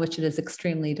oil, on which it is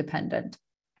extremely dependent.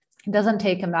 It doesn't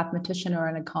take a mathematician or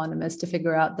an economist to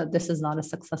figure out that this is not a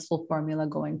successful formula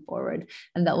going forward,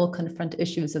 and that will confront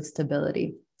issues of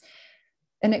stability.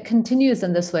 And it continues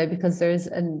in this way because there's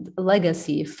a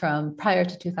legacy from prior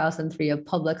to 2003 of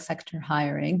public sector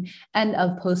hiring and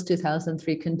of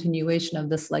post-2003 continuation of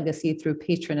this legacy through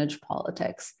patronage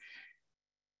politics.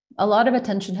 A lot of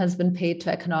attention has been paid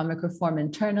to economic reform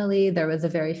internally. There was a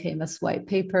very famous white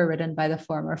paper written by the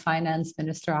former finance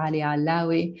minister Ali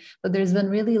Alawi, but there's been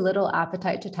really little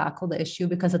appetite to tackle the issue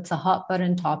because it's a hot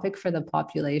button topic for the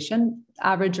population.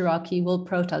 Average Iraqi will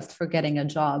protest for getting a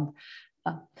job.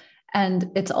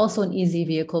 And it's also an easy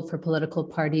vehicle for political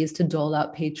parties to dole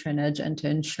out patronage and to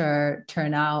ensure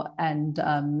turnout and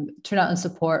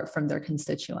support from their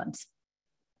constituents.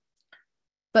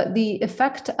 But the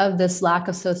effect of this lack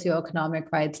of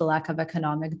socioeconomic rights, the lack of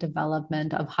economic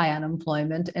development, of high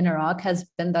unemployment in Iraq has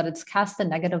been that it's cast a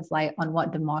negative light on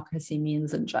what democracy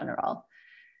means in general.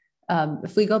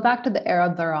 If we go back to the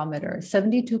Arab barometer,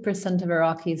 72% of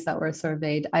Iraqis that were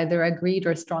surveyed either agreed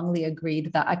or strongly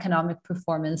agreed that economic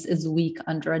performance is weak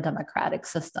under a democratic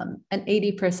system. And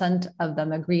 80% of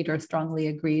them agreed or strongly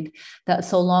agreed that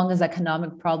so long as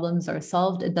economic problems are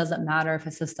solved, it doesn't matter if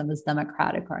a system is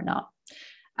democratic or not.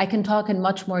 I can talk in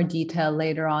much more detail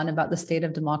later on about the state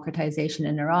of democratization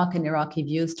in Iraq and Iraqi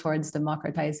views towards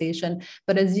democratization.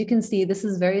 But as you can see, this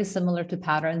is very similar to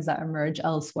patterns that emerge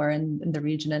elsewhere in the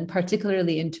region, and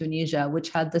particularly in Tunisia, which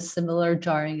had this similar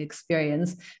jarring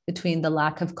experience between the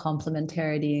lack of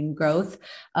complementarity and growth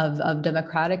of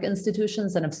democratic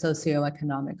institutions and of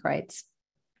socioeconomic rights.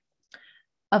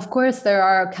 Of course, there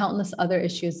are countless other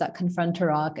issues that confront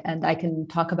Iraq, and I can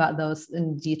talk about those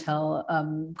in detail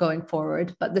going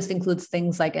forward. But this includes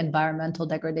things like environmental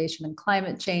degradation and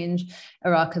climate change.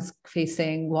 Iraq is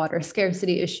facing water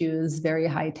scarcity issues, very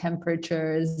high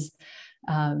temperatures,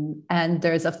 and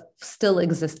there's still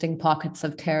existing pockets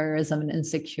of terrorism and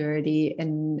insecurity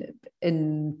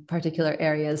in particular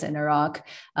areas in Iraq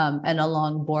and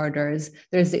along borders.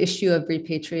 There's the issue of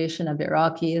repatriation of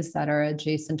Iraqis that are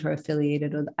adjacent or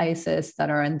affiliated with ISIS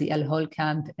that are in the El Hol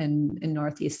camp in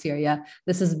northeast Syria.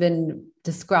 This has been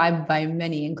described by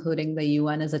many, including the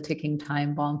UN, as a ticking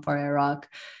time bomb for Iraq,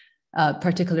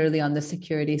 particularly on the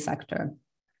security sector.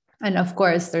 And of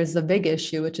course, there's the big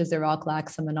issue, which is Iraq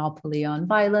lacks a monopoly on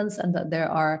violence and that there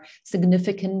are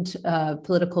significant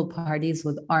political parties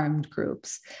with armed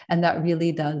groups. And that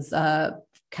really does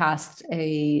cast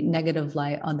a negative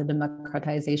light on the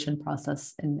democratization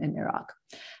process in Iraq.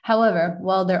 However,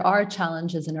 while there are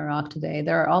challenges in Iraq today,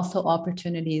 there are also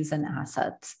opportunities and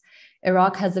assets.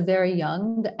 Iraq has a very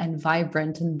young and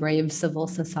vibrant and brave civil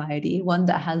society, one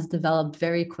that has developed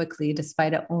very quickly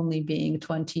despite it only being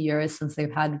 20 years since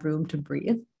they've had room to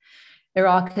breathe.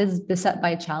 Iraq is beset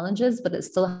by challenges, but it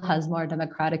still has more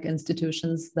democratic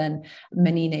institutions than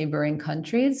many neighboring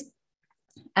countries.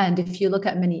 And if you look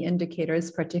at many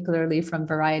indicators, particularly from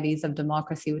varieties of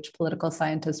democracy, which political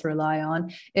scientists rely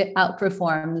on, it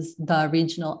outperforms the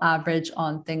regional average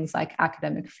on things like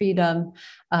academic freedom,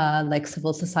 like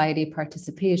civil society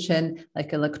participation,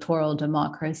 like electoral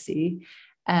democracy.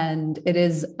 And it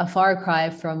is a far cry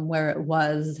from where it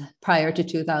was prior to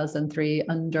 2003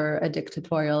 under a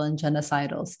dictatorial and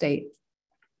genocidal state.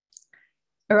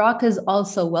 Iraq is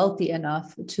also wealthy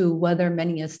enough to weather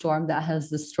many a storm that has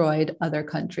destroyed other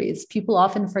countries. People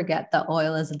often forget that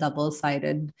oil is a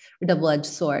double-sided or double-edged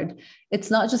sword. It's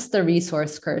not just the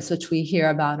resource curse, which we hear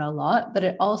about a lot, but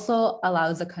it also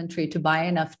allows a country to buy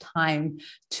enough time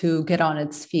to get on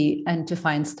its feet and to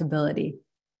find stability.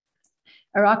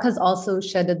 Iraq has also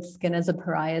shed its skin as a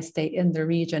pariah state in the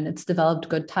region. It's developed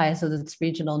good ties with its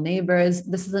regional neighbors.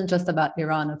 This isn't just about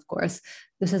Iran, of course.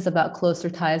 This is about closer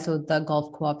ties with the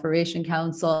Gulf Cooperation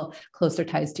Council, closer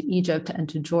ties to Egypt and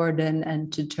to Jordan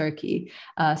and to Turkey,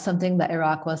 something that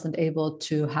Iraq wasn't able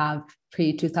to have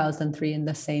pre-2003 in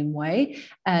the same way.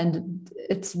 And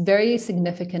it's very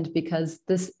significant because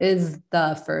this is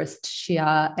the first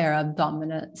Shia Arab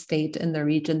dominant state in the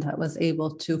region that was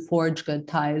able to forge good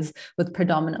ties with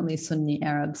predominantly Sunni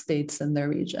Arab states in the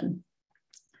region.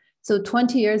 So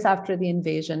 20 years after the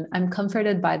invasion, I'm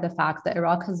comforted by the fact that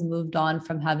Iraq has moved on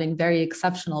from having very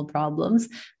exceptional problems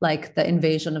like the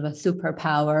invasion of a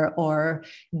superpower or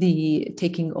the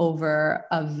taking over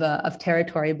of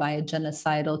territory by a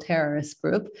genocidal terrorist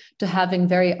group to having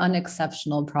very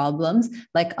unexceptional problems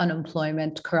like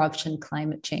unemployment, corruption,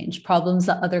 climate change, problems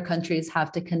that other countries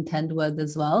have to contend with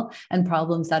as well, and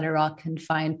problems that Iraq can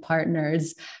find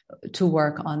partners to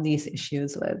work on these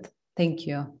issues with. Thank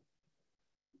you.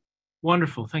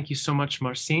 Wonderful. Thank you so much,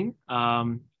 Marsin.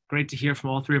 Great to hear from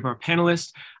all three of our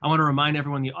panelists. I want to remind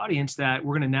everyone in the audience that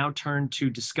we're going to now turn to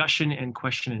discussion and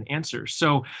question and answer.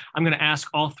 So I'm going to ask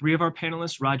all three of our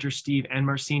panelists, Roger, Steve, and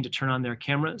Marsin, to turn on their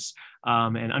cameras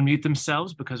and unmute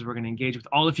themselves because we're going to engage with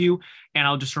all of you. And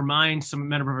I'll just remind some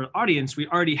members of our audience, we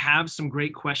already have some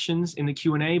great questions in the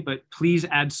Q&A, but please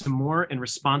add some more in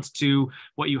response to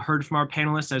what you heard from our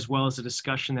panelists, as well as the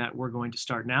discussion that we're going to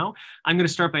start now. I'm going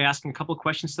to start by asking a couple of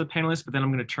questions to the panelists, but then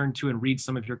I'm going to turn to and read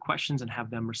some of your questions and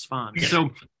have them respond. So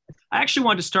I actually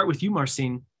wanted to start with you,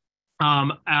 Marsin.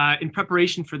 In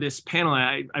preparation for this panel,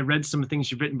 I read some of the things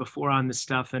you've written before on this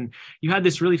stuff, and you had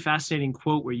this really fascinating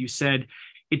quote where you said,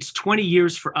 "It's 20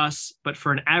 years for us, but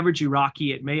for an average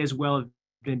Iraqi, it may as well have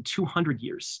been 200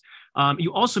 years.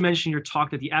 You also mentioned in your talk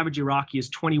that the average Iraqi is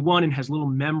 21 and has little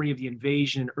memory of the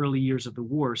invasion and early years of the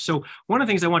war. So one of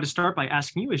the things I want to start by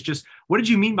asking you is just, what did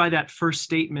you mean by that first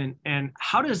statement, and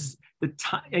how does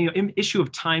the issue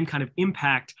of time kind of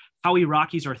impact how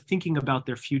Iraqis are thinking about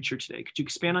their future today? Could you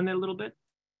expand on that a little bit?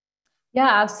 Yeah,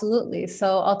 absolutely.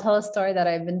 So I'll tell a story that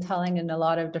I've been telling in a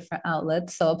lot of different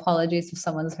outlets. So apologies if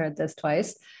someone's heard this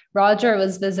twice. Roger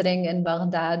was visiting in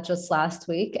Baghdad just last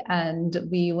week, and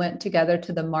we went together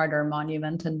to the Martyr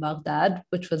Monument in Baghdad,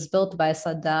 which was built by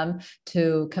Saddam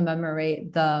to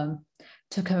commemorate the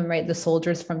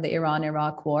soldiers from the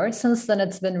Iran-Iraq war. Since then,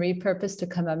 it's been repurposed to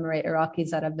commemorate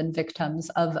Iraqis that have been victims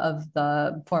of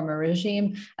the former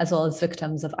regime, as well as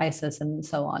victims of ISIS and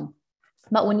so on.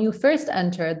 But when you first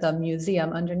enter the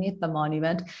museum underneath the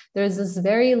monument, there's this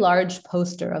very large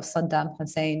poster of Saddam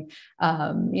Hussein.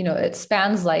 It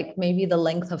spans like maybe the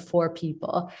length of 4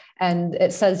 people. And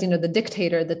it says, the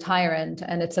dictator, the tyrant,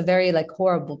 and it's a very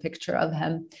horrible picture of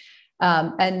him.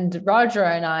 And Roger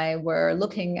and I were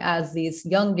looking as these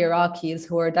young Iraqis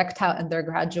who were decked out in their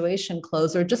graduation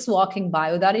clothes or just walking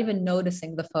by without even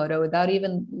noticing the photo, without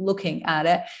even looking at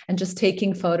it, and just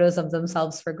taking photos of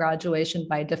themselves for graduation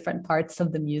by different parts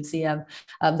of the museum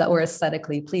that were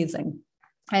aesthetically pleasing.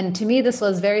 And to me, this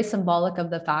was very symbolic of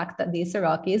the fact that these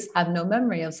Iraqis have no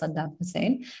memory of Saddam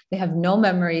Hussein. They have no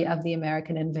memory of the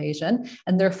American invasion.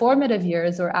 And their formative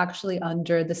years were actually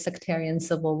under the sectarian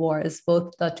civil wars,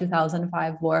 both the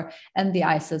 2005 war and the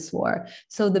ISIS war.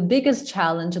 So the biggest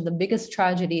challenge and the biggest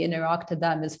tragedy in Iraq to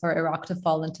them is for Iraq to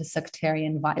fall into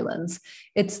sectarian violence.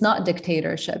 It's not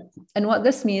dictatorship. And what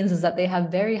this means is that they have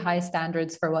very high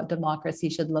standards for what democracy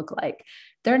should look like.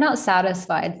 They're not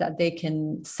satisfied that they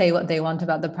can say what they want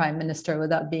about the prime minister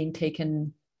without being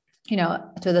taken,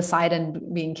 to the side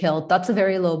and being killed. That's a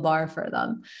very low bar for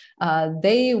them.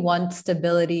 They want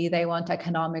stability, they want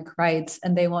economic rights,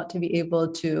 and they want to be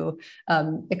able to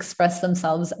express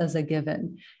themselves as a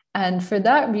given. And for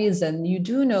that reason, you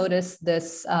do notice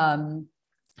this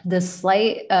this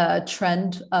slight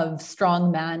trend of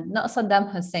strong man, not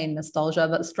Saddam Hussein nostalgia,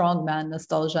 but strong man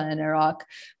nostalgia in Iraq,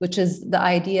 which is the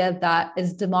idea that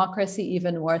is democracy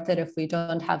even worth it if we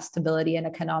don't have stability and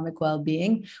economic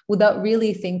well-being, without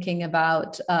really thinking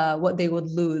about what they would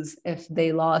lose if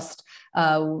they lost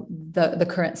the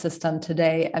current system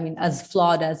today. I mean, as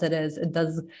flawed as it is, it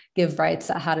does give rights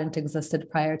that hadn't existed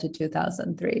prior to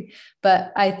 2003.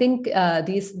 But I think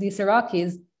these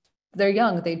Iraqis, they're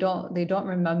young. They don't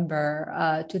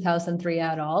remember 2003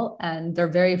 at all, and they're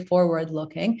very forward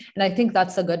looking. And I think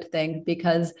that's a good thing,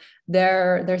 because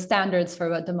their standards for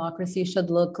what democracy should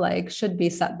look like should be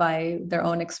set by their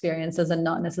own experiences and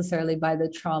not necessarily by the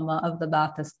trauma of the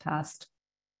Ba'athist past.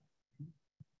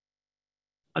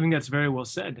 I think that's very well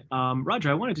said. Roger,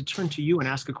 I wanted to turn to you and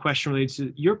ask a question related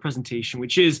to your presentation,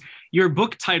 which is your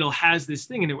book title has this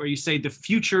thing in it where you say the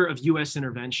future of U.S.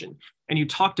 intervention. And you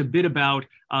talked a bit about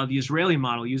the Israeli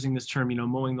model, using this term,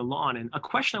 mowing the lawn. And a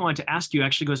question I wanted to ask you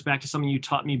actually goes back to something you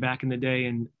taught me back in the day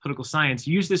in political science.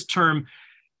 You use this term,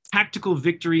 tactical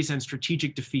victories and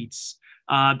strategic defeats.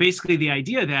 Basically the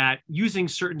idea that using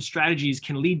certain strategies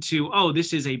can lead to, oh,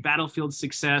 this is a battlefield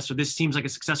success, or this seems like a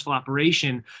successful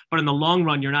operation, but in the long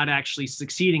run, you're not actually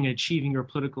succeeding in achieving your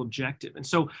political objective. And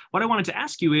so what I wanted to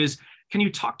ask you is, can you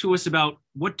talk to us about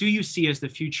what do you see as the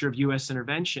future of U.S.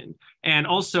 intervention? And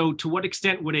also, to what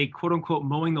extent would a quote unquote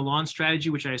mowing the lawn strategy,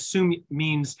 which I assume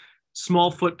means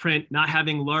small footprint, not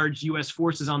having large U.S.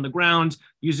 forces on the ground,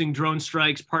 using drone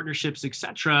strikes, partnerships, et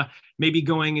cetera, maybe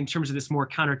going in terms of this more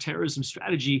counterterrorism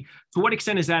strategy, to what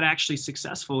extent is that actually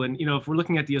successful? And, if we're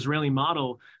looking at the Israeli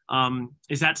model,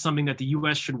 is that something that the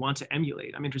U.S. should want to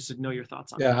emulate? I'm interested to know your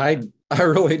thoughts on that. Yeah, I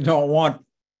really don't want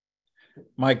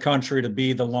my country to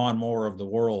be the lawnmower of the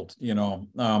world,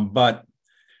 but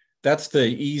that's the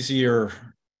easier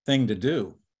thing to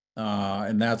do.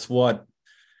 And that's what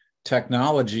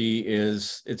technology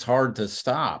is. It's hard to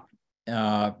stop.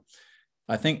 I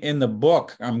think in the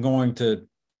book, I'm going to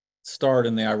start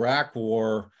in the Iraq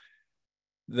War,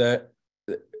 that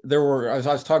there were, as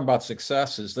I was talking about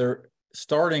successes, there,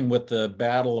 starting with the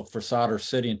Battle for Sadr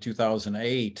City in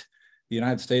 2008, the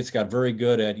United States got very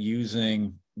good at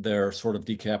using their sort of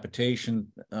decapitation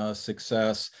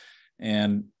success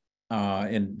and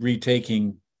in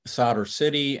retaking Sadr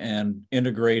City and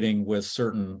integrating with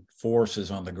certain forces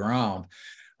on the ground.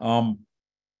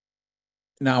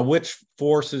 Now, which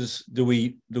forces do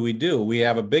we do? We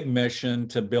have a big mission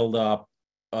to build up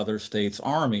other states'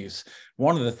 armies.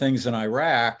 One of the things in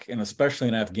Iraq, and especially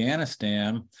in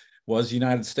Afghanistan, was the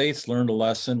United States learned a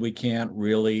lesson. We can't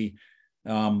really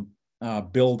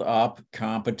build up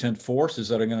competent forces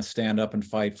that are going to stand up and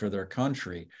fight for their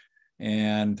country.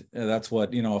 And that's what,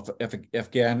 if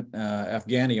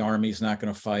Afghani army is not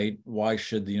going to fight, why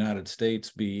should the United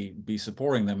States be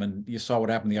supporting them? And you saw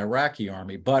what happened to the Iraqi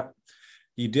army. But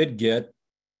you did get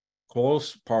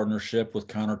close partnership with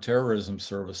counterterrorism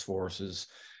service forces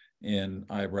in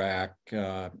Iraq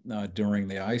during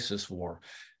the ISIS war.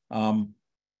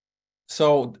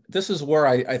 So this is where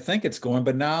I think it's going.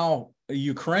 But now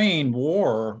Ukraine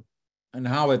war and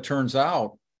how it turns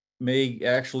out may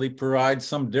actually provide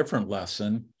some different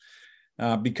lesson,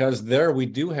 because there we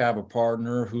do have a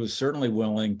partner who is certainly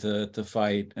willing to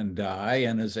fight and die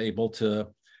and is able to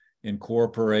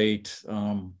incorporate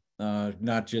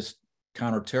not just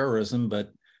counterterrorism,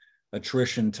 but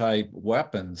attrition type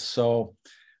weapons. So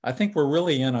I think we're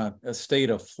really in a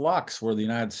state of flux where the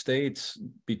United States,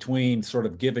 between sort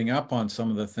of giving up on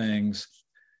some of the things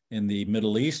in the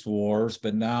Middle East wars,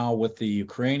 but now with the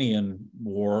Ukrainian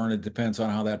war, and it depends on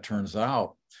how that turns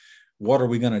out, what are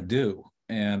we going to do?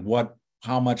 And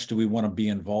how much do we want to be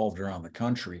involved around the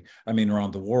country?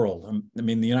 Around the world. The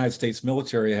United States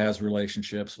military has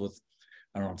relationships with,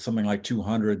 something like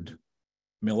 200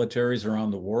 militaries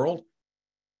around the world.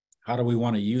 How do we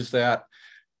want to use that?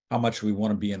 How much do we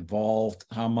want to be involved?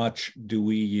 How much do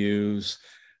we use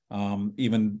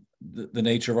even the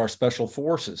nature of our special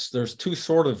forces? There's two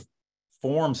sort of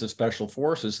forms of special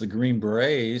forces: the Green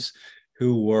Berets,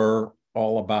 who were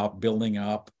all about building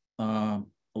up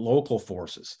local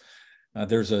forces.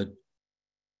 There's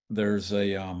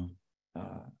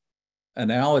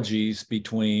analogies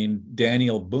between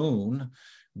Daniel Boone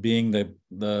being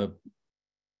the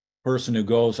person who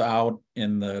goes out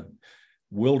in the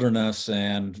wilderness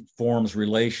and forms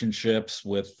relationships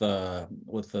with the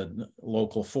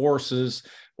local forces,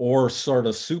 or sort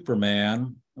of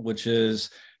Superman, which is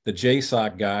the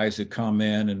JSOC guys who come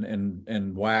in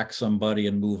and whack somebody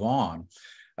and move on.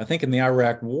 I think in the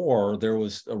Iraq War, there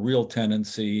was a real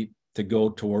tendency to go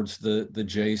towards the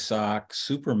JSOC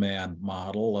Superman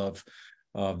model of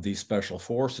of these special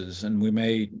forces. And we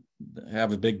may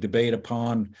have a big debate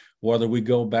upon whether we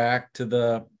go back to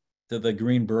the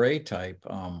Green Beret type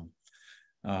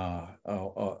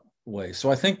way.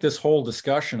 So I think this whole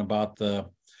discussion about the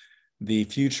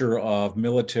future of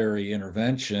military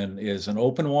intervention is an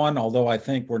open one, although I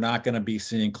think we're not going to be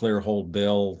seeing clear hold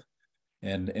build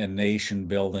and nation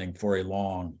building for a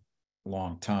long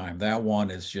time. That one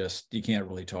is just, you can't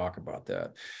really talk about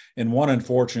that. And one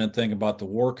unfortunate thing about the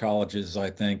war colleges,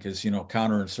 I think, is,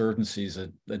 counterinsurgency is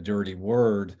a dirty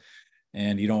word,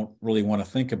 and you don't really want to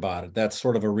think about it. That's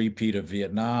sort of a repeat of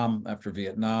Vietnam. After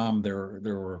Vietnam, there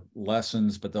were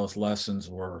lessons, but those lessons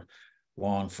were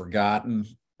long forgotten.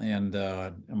 And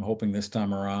I'm hoping this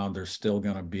time around, there's still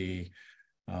going to be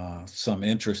some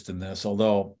interest in this,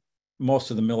 although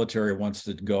most of the military wants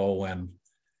to go and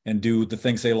do the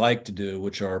things they like to do,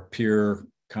 which are pure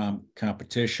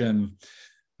competition,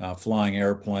 flying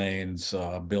airplanes,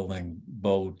 building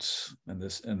boats, and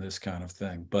this kind of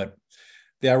thing. But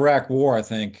the Iraq War, I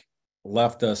think,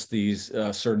 left us these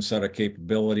certain set of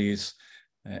capabilities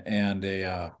and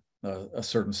a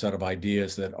certain set of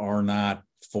ideas that are not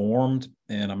formed,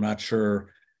 and I'm not sure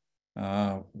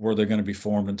where they're going to be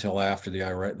formed until after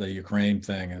the Ukraine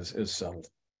thing is settled.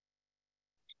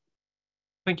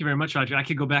 Thank you very much, Roger. I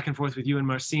could go back and forth with you and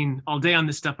Marsin all day on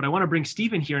this stuff, but I want to bring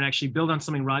Steve in here and actually build on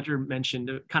something Roger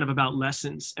mentioned, kind of about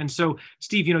lessons. And so,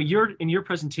 Steve, in your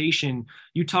presentation,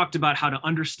 you talked about how to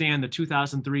understand the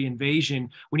 2003 invasion.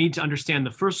 We need to understand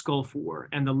the first Gulf War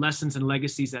and the lessons and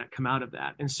legacies that come out of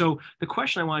that. And so the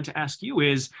question I wanted to ask you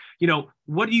is,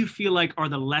 what do you feel like are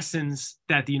the lessons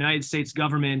that the United States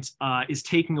government is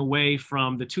taking away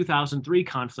from the 2003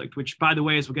 conflict, which, by the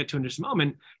way, as we'll get to in just a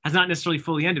moment, has not necessarily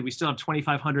fully ended. We still have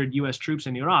 2,500 U.S. troops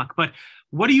in Iraq. But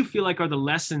what do you feel like are the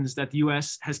lessons that the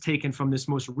U.S. has taken from this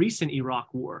most recent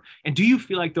Iraq war? And do you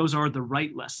feel like those are the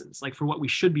right lessons, like for what we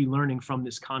should be learning from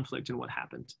this conflict and what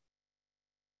happened?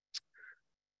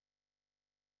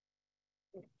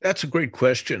 That's a great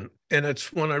question. And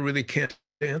it's one I really can't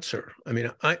answer. I mean,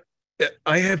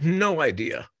 I have no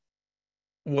idea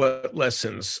what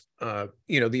lessons, the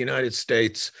United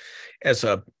States as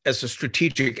a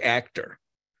strategic actor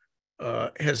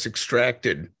has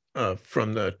extracted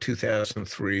from the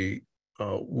 2003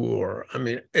 war. I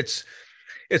mean, it's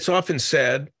often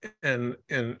said, and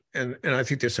I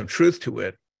think there's some truth to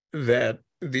it, that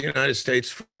the United States,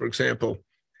 for example,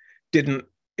 didn't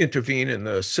intervene in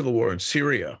the civil war in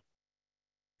Syria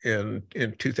in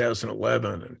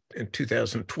 2011 and in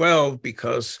 2012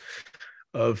 because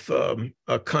of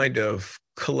a kind of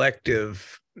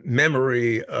collective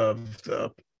memory of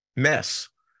the mess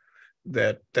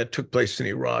that took place in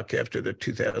Iraq after the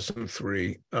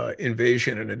 2003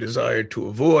 invasion, and a desire to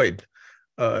avoid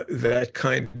that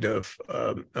kind of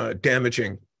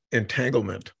damaging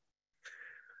entanglement.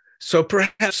 So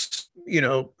perhaps,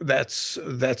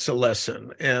 that's a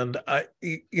lesson. And I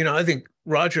think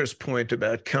Roger's point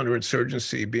about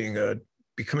counterinsurgency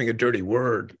becoming a dirty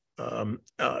word,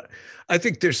 I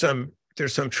think there's some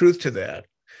truth to that.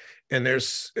 And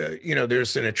there's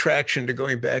an attraction to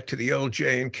going back to the old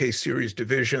J and K series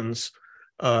divisions,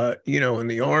 in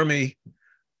the Army,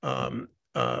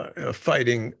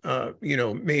 fighting,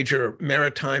 major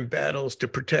maritime battles to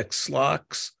protect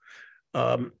SLOCs,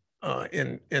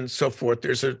 and so forth.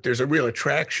 There's a real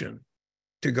attraction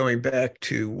to going back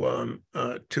to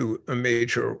a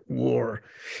major war,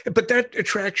 but that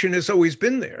attraction has always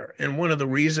been there. And one of the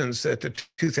reasons that the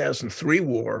 2003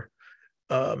 war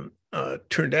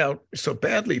turned out so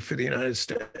badly for the United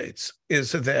States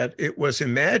is that it was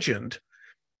imagined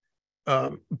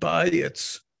by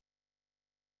it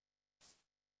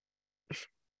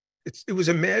was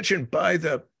imagined by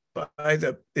the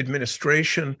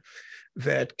administration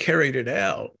that carried it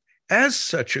out as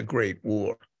such a great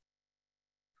war.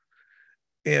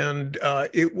 And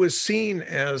it was seen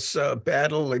as a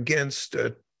battle against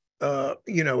a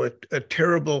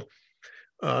terrible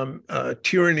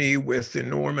tyranny with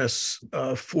enormous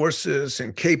forces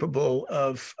and capable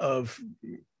of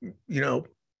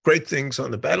great things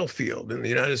on the battlefield in the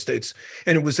United States,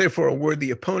 and it was therefore a worthy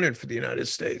opponent for the United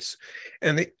States.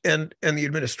 And the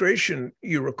administration,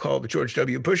 you recall, the George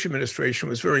W. Bush administration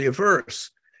was very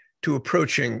averse to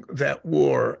approaching that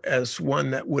war as one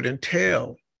that would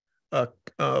entail a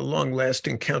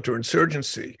long-lasting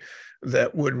counterinsurgency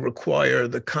that would require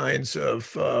the kinds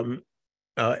of,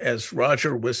 as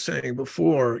Roger was saying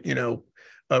before,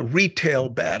 retail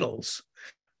battles.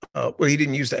 Well, he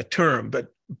didn't use that term,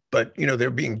 but there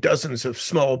being dozens of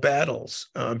small battles,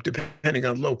 depending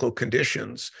on local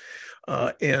conditions,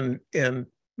 and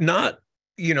not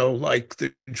like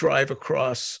the drive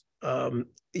across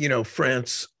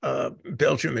France,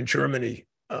 Belgium, and Germany,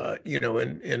 in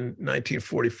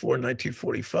 1944,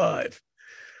 1945,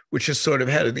 which is sort of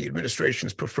how the administration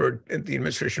preferred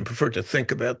to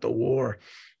think about the war.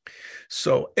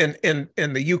 So, and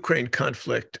the Ukraine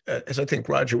conflict, as I think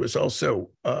Roger was also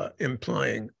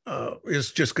implying,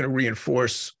 is just going to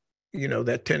reinforce,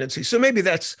 that tendency. So maybe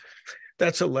that's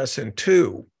a lesson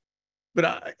too. But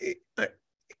I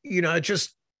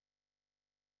just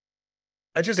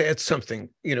add something,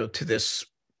 to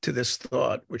this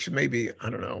thought, which maybe, I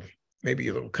don't know, maybe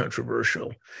a little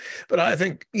controversial, but I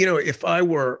think, if I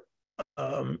were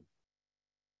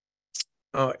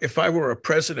a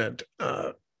president,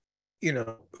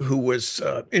 who was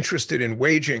interested in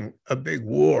waging a big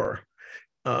war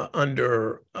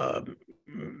under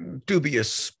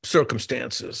dubious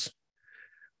circumstances,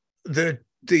 the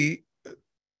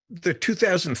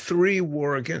 2003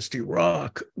 war against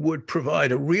Iraq would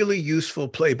provide a really useful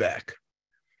playbook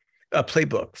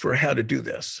for how to do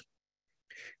this.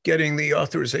 Getting the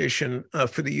authorization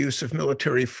for the use of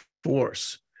military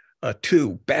force,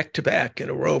 back to back in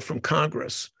a row from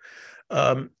Congress,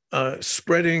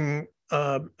 spreading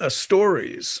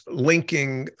stories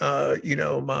linking,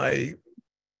 my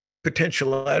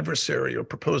potential adversary or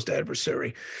proposed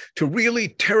adversary to really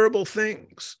terrible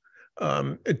things,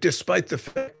 despite the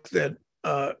fact that,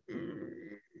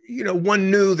 one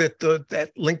knew that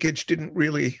that linkage didn't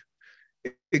really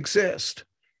exist.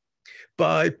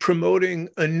 By promoting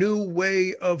a new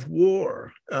way of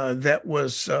war that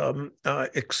was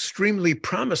extremely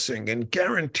promising and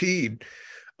guaranteed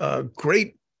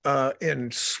great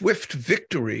and swift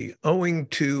victory owing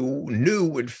to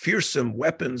new and fearsome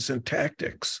weapons and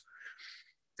tactics.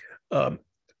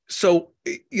 So,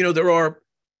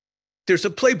 there's a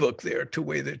playbook there to the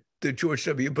way that the George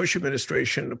W. Bush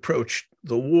administration approached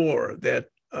the war that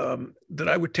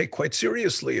I would take quite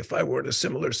seriously if I were in a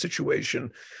similar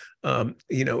situation,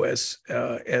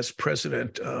 as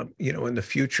president, in the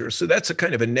future. So that's a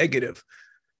kind of a negative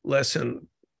lesson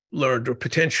learned, or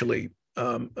potentially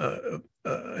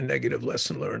a negative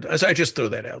lesson learned, as I just throw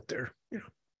that out there.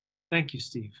 Thank you,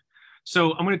 Steve.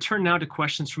 So I'm going to turn now to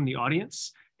questions from the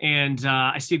audience. And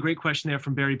I see a great question there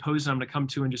from Barry Posen I'm going to come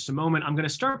to in just a moment. I'm going to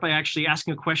start by actually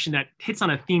asking a question that hits on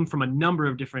a theme from a number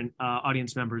of different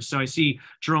audience members. So I see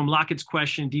Jerome Lockett's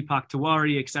question, Deepak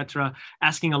Tiwari, et cetera,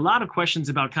 asking a lot of questions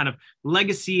about kind of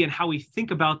legacy and how we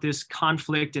think about this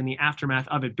conflict and the aftermath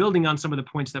of it, building on some of the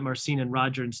points that Marsin and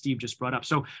Roger and Steve just brought up.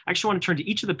 So I actually want to turn to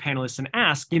each of the panelists and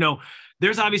ask,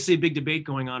 there's obviously a big debate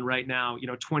going on right now,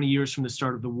 20 years from the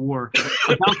start of the war,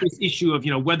 about this issue of,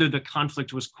 whether the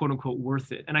conflict was quote unquote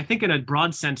worth it. And I think in a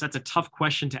broad sense, that's a tough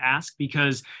question to ask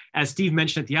because, as Steve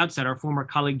mentioned at the outset, our former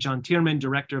colleague John Tierman,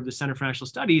 director of the Center for National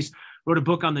Studies, wrote a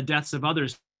book on the deaths of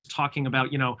others, talking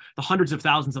about, the hundreds of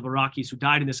thousands of Iraqis who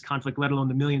died in this conflict, let alone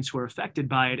the millions who are affected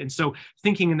by it. And so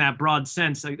thinking in that broad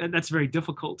sense, that's very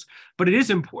difficult. But it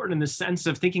is important in the sense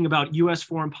of thinking about US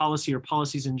foreign policy or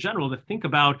policies in general to think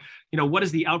about, what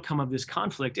is the outcome of this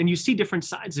conflict? And you see different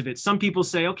sides of it. Some people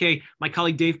say, okay, my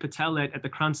colleague Dave Patel at the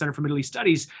Crown Center for Middle East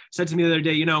Studies said to me the other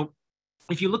day,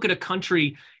 if you look at a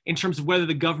country in terms of whether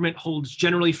the government holds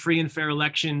generally free and fair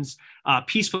elections,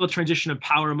 peaceful transition of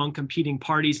power among competing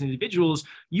parties and individuals,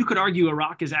 you could argue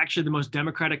Iraq is actually the most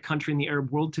democratic country in the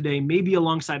Arab world today, maybe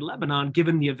alongside Lebanon,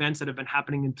 given the events that have been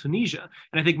happening in Tunisia.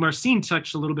 And I think Marsin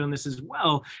touched a little bit on this as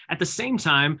well. At the same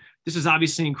time, this is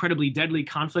obviously an incredibly deadly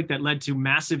conflict that led to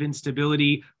massive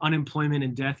instability, unemployment,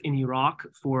 and death in Iraq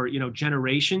for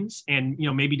generations, and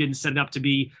maybe didn't set it up to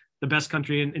be the best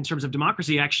country in terms of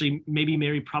democracy, actually maybe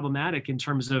very problematic in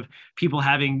terms of people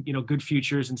having, good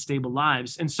futures and stable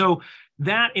lives. And so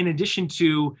that, in addition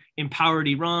to empowered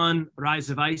Iran, rise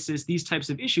of ISIS, these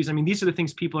types of issues, these are the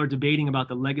things people are debating about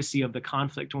the legacy of the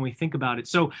conflict when we think about it.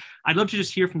 So I'd love to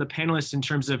just hear from the panelists in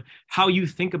terms of how you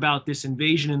think about this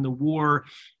invasion and the war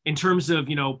in terms of,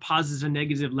 positive and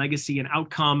negative legacy and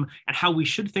outcome, and how we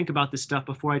should think about this stuff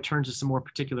before I turn to some more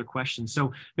particular questions.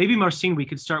 So maybe Marsin, we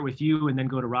could start with you and then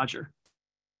go to Roger.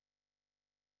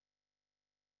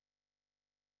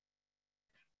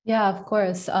 Yeah, of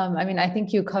course. I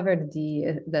think you covered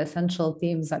the essential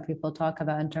themes that people talk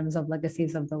about in terms of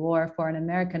legacies of the war for an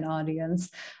American audience.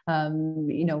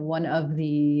 One of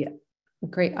the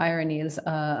great ironies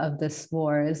of this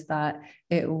war is that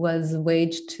it was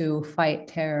waged to fight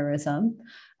terrorism.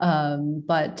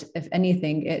 But if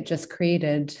anything, it just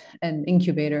created an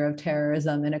incubator of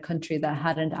terrorism in a country that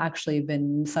hadn't actually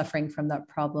been suffering from that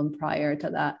problem prior to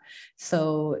that.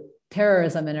 So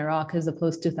terrorism in Iraq is a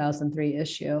post-2003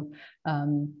 issue.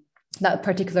 That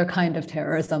particular kind of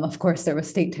terrorism, of course, there was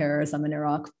state terrorism in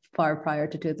Iraq far prior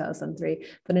to 2003.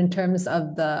 But in terms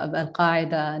of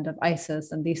Al-Qaeda and of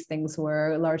ISIS, and these things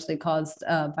were largely caused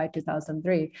by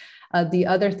 2003. The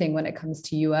other thing when it comes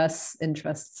to US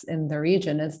interests in the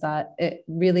region is that it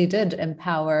really did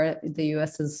empower the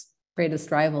US's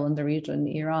greatest rival in the region,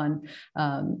 Iran.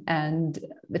 And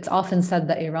it's often said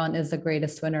that Iran is the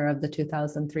greatest winner of the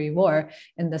 2003 war,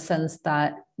 in the sense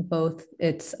that both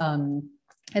its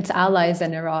allies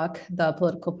in Iraq, the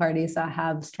political parties that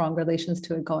have strong relations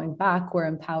to it going back, were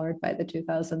empowered by the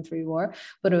 2003 war,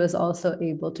 but it was also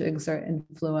able to exert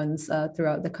influence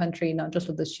throughout the country, not just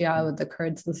with the Shia, with the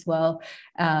Kurds as well.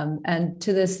 And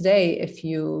to this day, if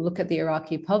you look at the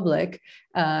Iraqi public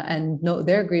and note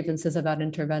their grievances about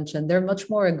intervention, they're much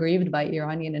more aggrieved by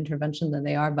Iranian intervention than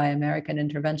they are by American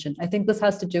intervention. I think this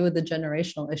has to do with the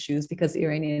generational issues, because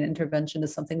Iranian intervention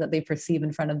is something that they perceive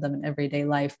in front of them in everyday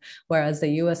life, whereas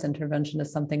the US intervention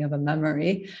is something of a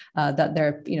memory that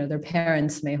their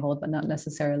parents may hold, but not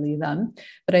necessarily them.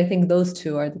 But I think those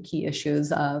two are the key issues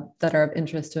that are of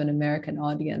interest to an American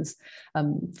audience.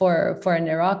 For an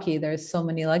Iraqi, there's so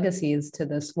many legacies to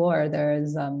this war.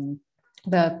 There's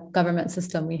the government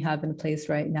system we have in place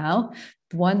right now.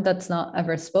 One that's not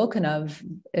ever spoken of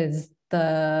is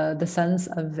the sense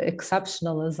of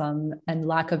exceptionalism and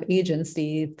lack of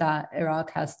agency that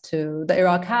Iraq has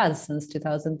since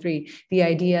 2003. The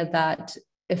idea that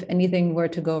if anything were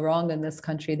to go wrong in this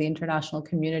country, the international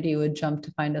community would jump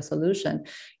to find a solution.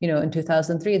 In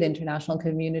 2003, the international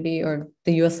community, or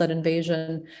the US-led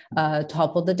invasion,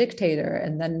 toppled the dictator,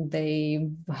 and then they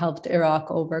helped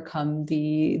Iraq overcome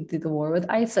the war with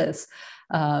ISIS.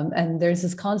 And there's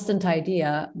this constant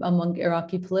idea among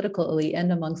Iraqi political elite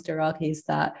and amongst Iraqis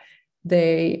that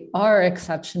they are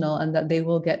exceptional and that they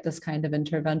will get this kind of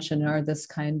intervention or this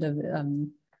kind of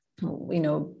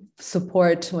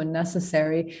support when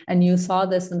necessary. And you saw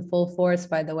this in full force,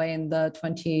 by the way, in the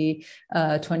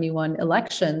 2021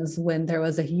 elections, when there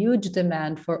was a huge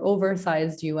demand for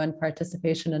oversized UN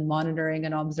participation and monitoring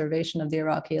and observation of the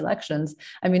Iraqi elections.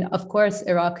 I mean, of course,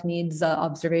 Iraq needs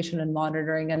observation and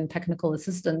monitoring and technical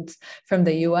assistance from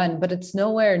the UN, but it's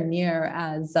nowhere near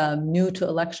as new to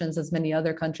elections as many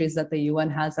other countries that the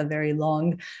UN has a very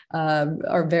long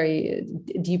or very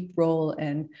deep role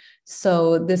in.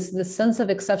 So this sense of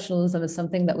exceptionalism is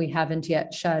something that we haven't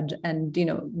yet shed. And,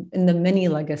 in the many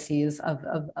legacies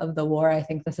of the war, I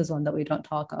think this is one that we don't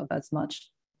talk of as much.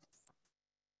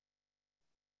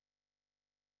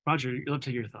 Roger, you'll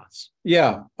take your thoughts.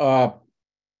 Yeah.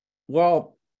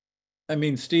 Well, I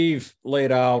mean, Steve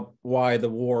laid out why the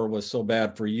war was so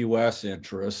bad for US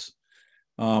interests.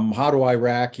 How do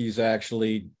Iraqis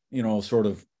actually, sort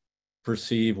of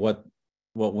perceive what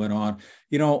went on?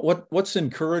 What's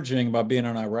encouraging about being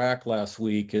in Iraq last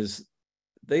week is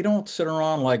they don't sit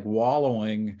around like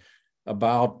wallowing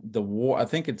about the war. I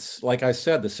think it's, like I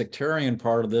said, the sectarian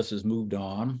part of this has moved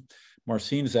on.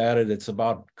 Marsin's added it's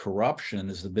about corruption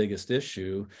is the biggest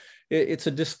issue. It's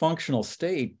a dysfunctional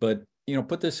state, but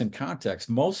put this in context.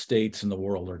 Most states in the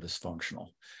world are dysfunctional,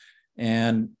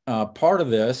 and part of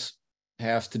this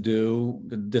has to do,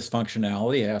 the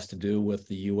dysfunctionality has to do with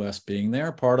the US being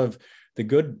there. Part of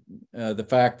the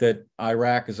fact that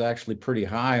Iraq is actually pretty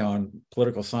high on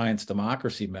political science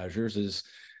democracy measures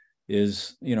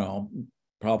is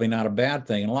probably not a bad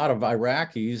thing. And a lot of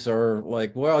Iraqis are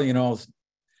like, well,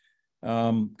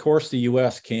 of course the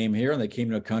US came here and they came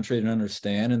to a country they didn't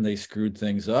understand and they screwed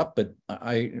things up. But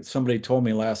somebody told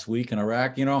me last week in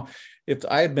Iraq, if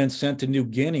I had been sent to New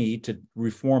Guinea to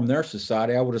reform their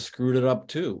society, I would have screwed it up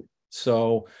too.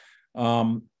 So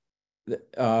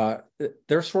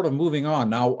they're sort of moving on.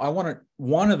 Now,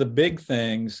 one of the big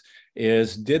things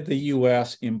is, did the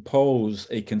US impose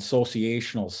a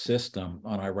consociational system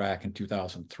on Iraq in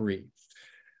 2003?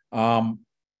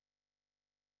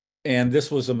 And this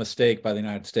was a mistake by the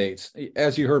United States.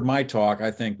 As you heard my talk,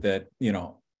 I think that,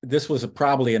 this was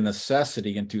probably a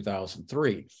necessity in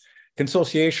 2003.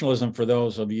 Consociationalism, for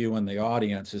those of you in the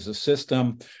audience, is a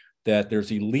system that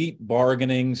there's elite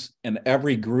bargainings and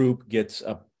every group gets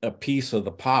a piece of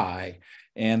the pie,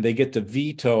 and they get to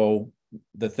veto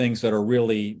the things that are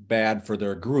really bad for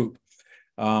their group.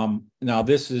 Now,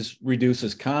 this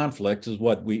reduces conflict,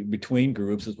 between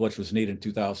groups, is what was needed in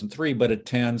 2003, but it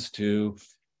tends to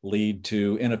lead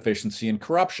to inefficiency and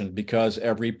corruption because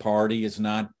every party is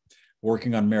not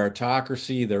working on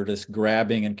meritocracy. They're just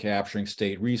grabbing and capturing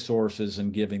state resources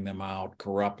and giving them out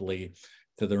corruptly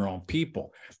to their own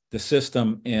people. The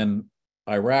system in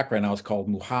Iraq right now is called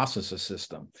Muhassasa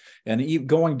system. And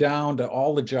going down to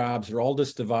all the jobs, they're all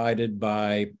just divided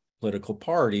by political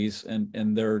parties,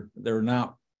 and they're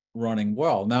not running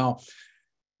well. Now,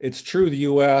 it's true the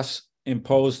US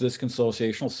imposed this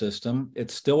consociational system.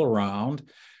 It's still around,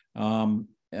 and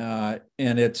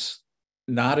it's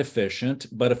not efficient,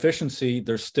 but efficiency,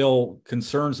 there's still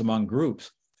concerns among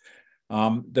groups.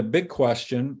 The big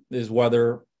question is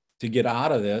whether to get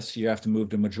out of this, you have to move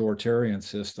to a majoritarian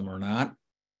system or not,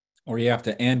 or you have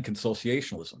to end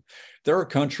consociationalism. There are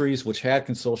countries which had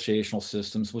consociational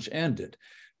systems which ended.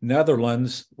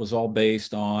 Netherlands was all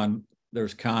based on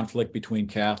there's conflict between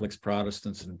Catholics,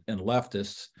 Protestants, and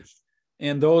leftists.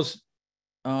 And those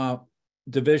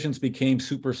divisions became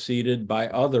superseded by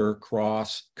other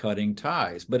cross-cutting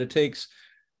ties, but it takes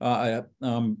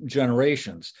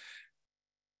generations.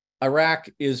 Iraq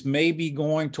is maybe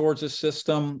going towards a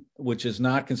system which is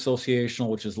not consociational,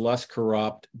 which is less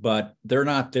corrupt, but they're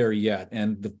not there yet.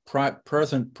 And the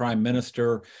present prime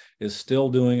minister is still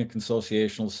doing a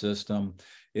consociational system.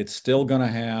 It's still going to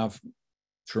have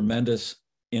tremendous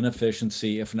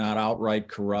inefficiency, if not outright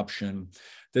corruption.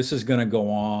 This is going to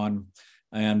go on.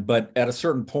 But at a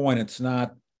certain point, it's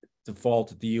not the fault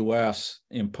that the U.S.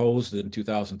 imposed it in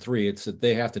 2003. It's that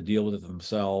they have to deal with it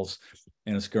themselves,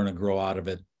 and it's going to grow out of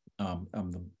it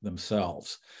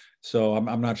themselves. So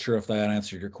I'm not sure if that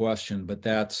answered your question, but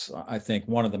that's, I think,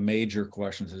 one of the major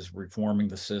questions is reforming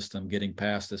the system, getting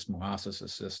past this muhassasa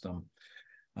system.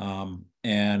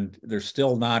 And there's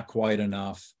still not quite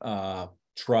enough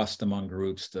trust among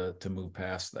groups to move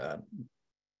past that.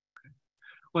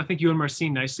 Well, I think you and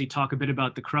Marsin nicely talk a bit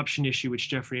about the corruption issue, which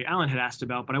Jeffrey Allen had asked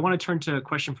about, but I want to turn to a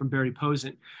question from Barry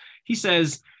Posen. He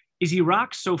says, is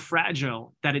Iraq so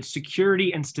fragile that its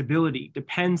security and stability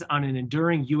depends on an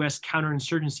enduring U.S.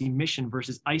 counterinsurgency mission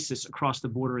versus ISIS across the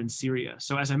border in Syria?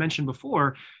 So as I mentioned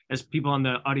before, as people on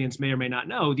the audience may or may not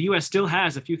know, the U.S. still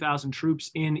has a few thousand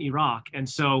troops in Iraq. And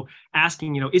so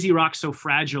asking, is Iraq so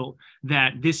fragile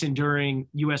that this enduring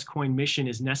U.S. coined mission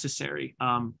is necessary?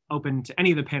 Open to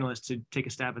any of the panelists to take a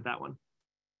stab at that one.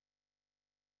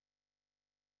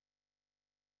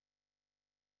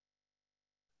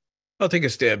 I'll take a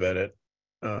stab at it,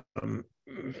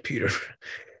 Peter.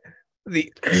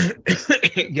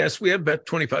 Yes, we have about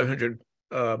 2,500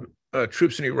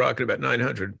 troops in Iraq and about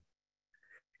 900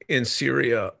 in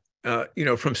Syria. From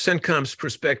CENTCOM's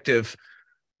perspective,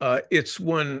 it's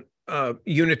one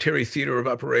unitary theater of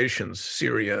operations,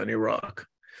 Syria and Iraq.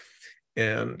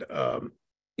 And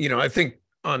I think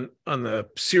on the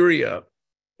Syria,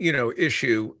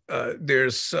 issue,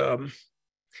 there's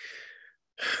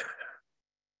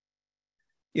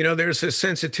there's a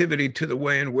sensitivity to the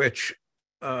way in which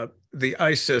the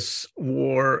ISIS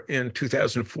war in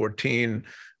 2014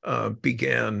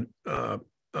 began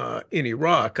in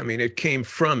Iraq. I mean, it came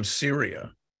from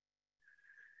Syria,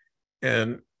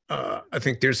 and I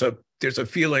think there's a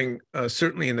feeling,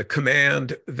 certainly in the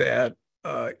command, that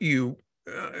you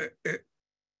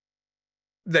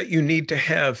need to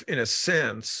have, in a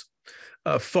sense,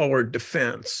 a forward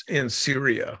defense in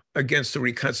Syria against the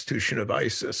reconstitution of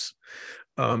ISIS.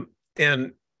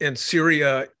 And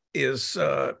Syria is,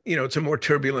 it's a more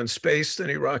turbulent space than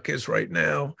Iraq is right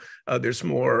now. There's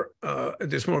more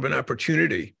of an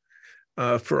opportunity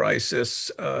for ISIS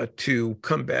to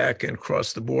come back and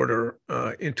cross the border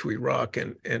into Iraq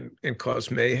and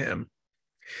cause mayhem.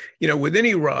 Within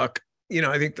Iraq,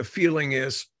 I think the feeling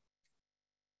is,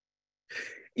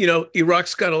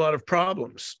 Iraq's got a lot of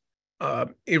problems.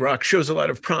 Iraq shows a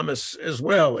lot of promise as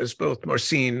well, as both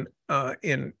Marsin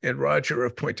and Roger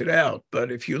have pointed out.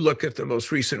 But if you look at the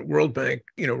most recent World Bank,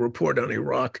 report on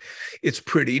Iraq, it's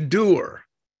pretty dour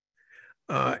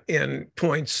and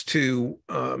points to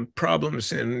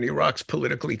problems in Iraq's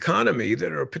political economy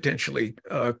that are potentially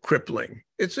crippling.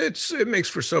 It makes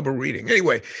for sober reading.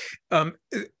 Anyway, the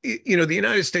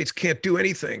United States can't do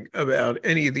anything about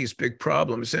any of these big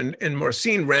problems, and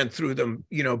Marsin ran through them,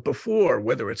 before,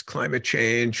 whether it's climate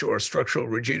change or structural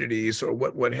rigidities or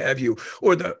what have you,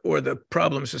 or the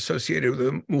problems associated with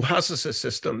the muhassasa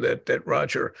system that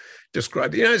Roger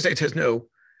described. The United States has no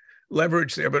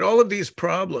leverage there, but all of these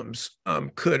problems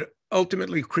could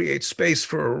ultimately create space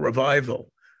for a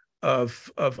revival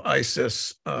of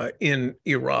ISIS in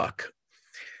Iraq.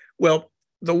 Well,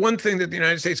 the one thing that the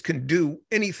United States can do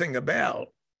anything about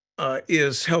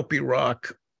is help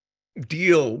Iraq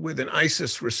deal with an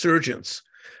ISIS resurgence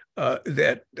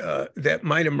that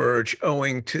might emerge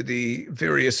owing to the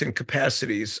various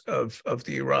incapacities of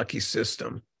the Iraqi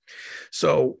system.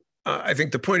 So I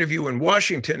think the point of view in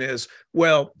Washington is,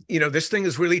 well, this thing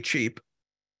is really cheap.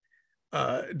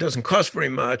 It doesn't cost very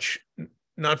much,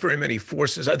 not very many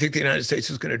forces. I think the United States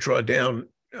is going to draw down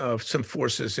some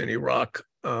forces in Iraq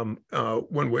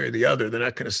one way or the other. They're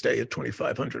not going to stay at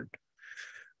 2,500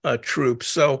 troops.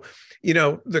 So, you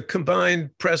know, the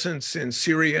combined presence in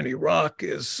Syria and Iraq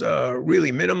is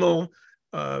really minimal.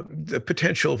 The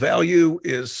potential value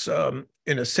is,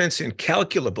 in a sense,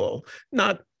 incalculable.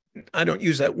 Not, I don't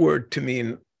use that word to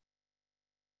mean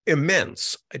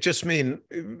immense. I just mean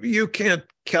you can't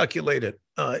calculate it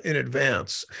in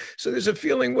advance. So there's a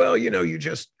feeling, well, you know, you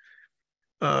just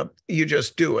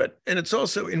do it. And it's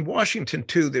also in Washington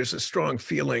too, there's a strong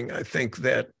feeling, I think,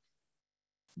 that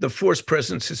the force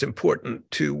presence is important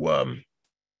to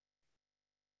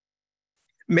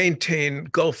maintain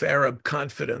Gulf Arab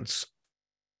confidence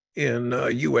in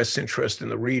U.S. interest in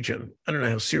the region. I don't know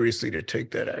how seriously to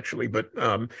take that, actually, but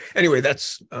anyway,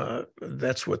 that's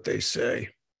what they say.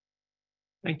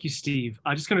 Thank you, Steve.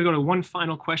 I'm just going to go to one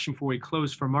final question before we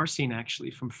close for Marsin,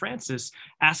 actually, from Francis,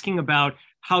 asking about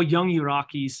how young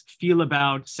Iraqis feel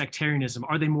about sectarianism.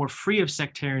 Are they more free of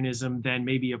sectarianism than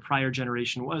maybe a prior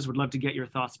generation was? Would love to get your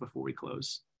thoughts before we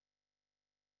close.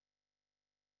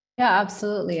 Yeah,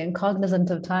 absolutely. And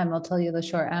cognizant of time, I'll tell you the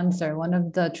short answer. One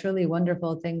of the truly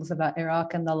wonderful things about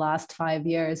Iraq in the last 5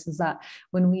 years is that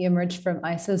when we emerged from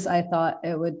ISIS, I thought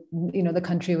it would, you know, the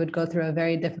country would go through a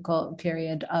very difficult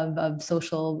period of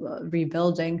social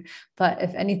rebuilding. But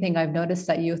if anything, I've noticed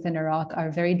that youth in Iraq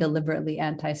are very deliberately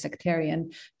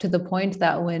anti-sectarian, to the point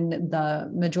that when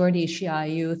the majority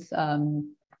Shia youth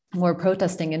were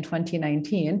protesting in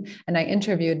 2019, and I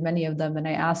interviewed many of them and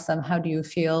I asked them, how do you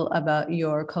feel about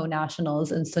your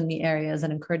co-nationals in Sunni areas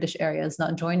and in Kurdish areas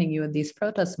not joining you in these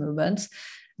protest movements?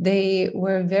 They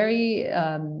were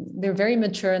they're very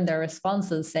mature in their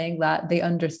responses, saying that they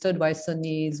understood why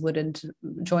Sunnis wouldn't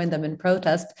join them in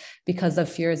protest because of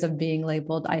fears of being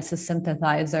labeled ISIS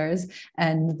sympathizers,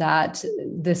 and that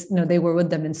they were with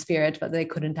them in spirit, but they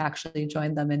couldn't actually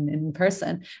join them in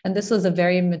person. And this was a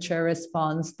very mature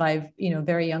response by,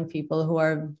 very young people who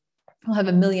have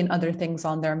a million other things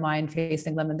on their mind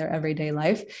facing them in their everyday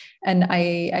life. And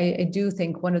I do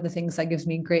think one of the things that gives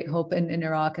me great hope in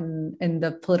Iraq and in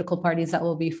the political parties that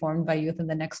will be formed by youth in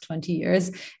the next 20 years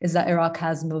is that Iraq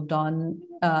has moved on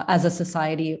as a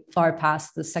society far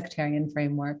past the sectarian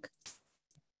framework.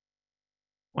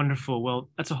 Wonderful. Well,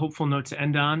 that's a hopeful note to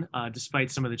end on,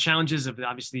 despite some of the challenges of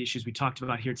obviously the issues we talked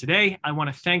about here today. I want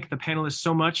to thank the panelists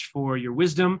so much for your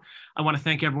wisdom. I want to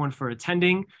thank everyone for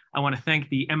attending. I want to thank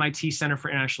the MIT Center for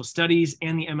International Studies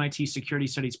and the MIT Security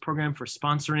Studies Program for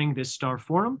sponsoring this Starr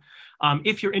Forum.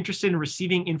 If you're interested in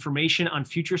receiving information on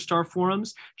future Starr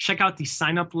Forums, check out the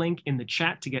sign up link in the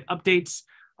chat to get updates.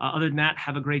 Other than that,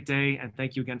 have a great day, and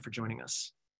thank you again for joining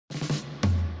us.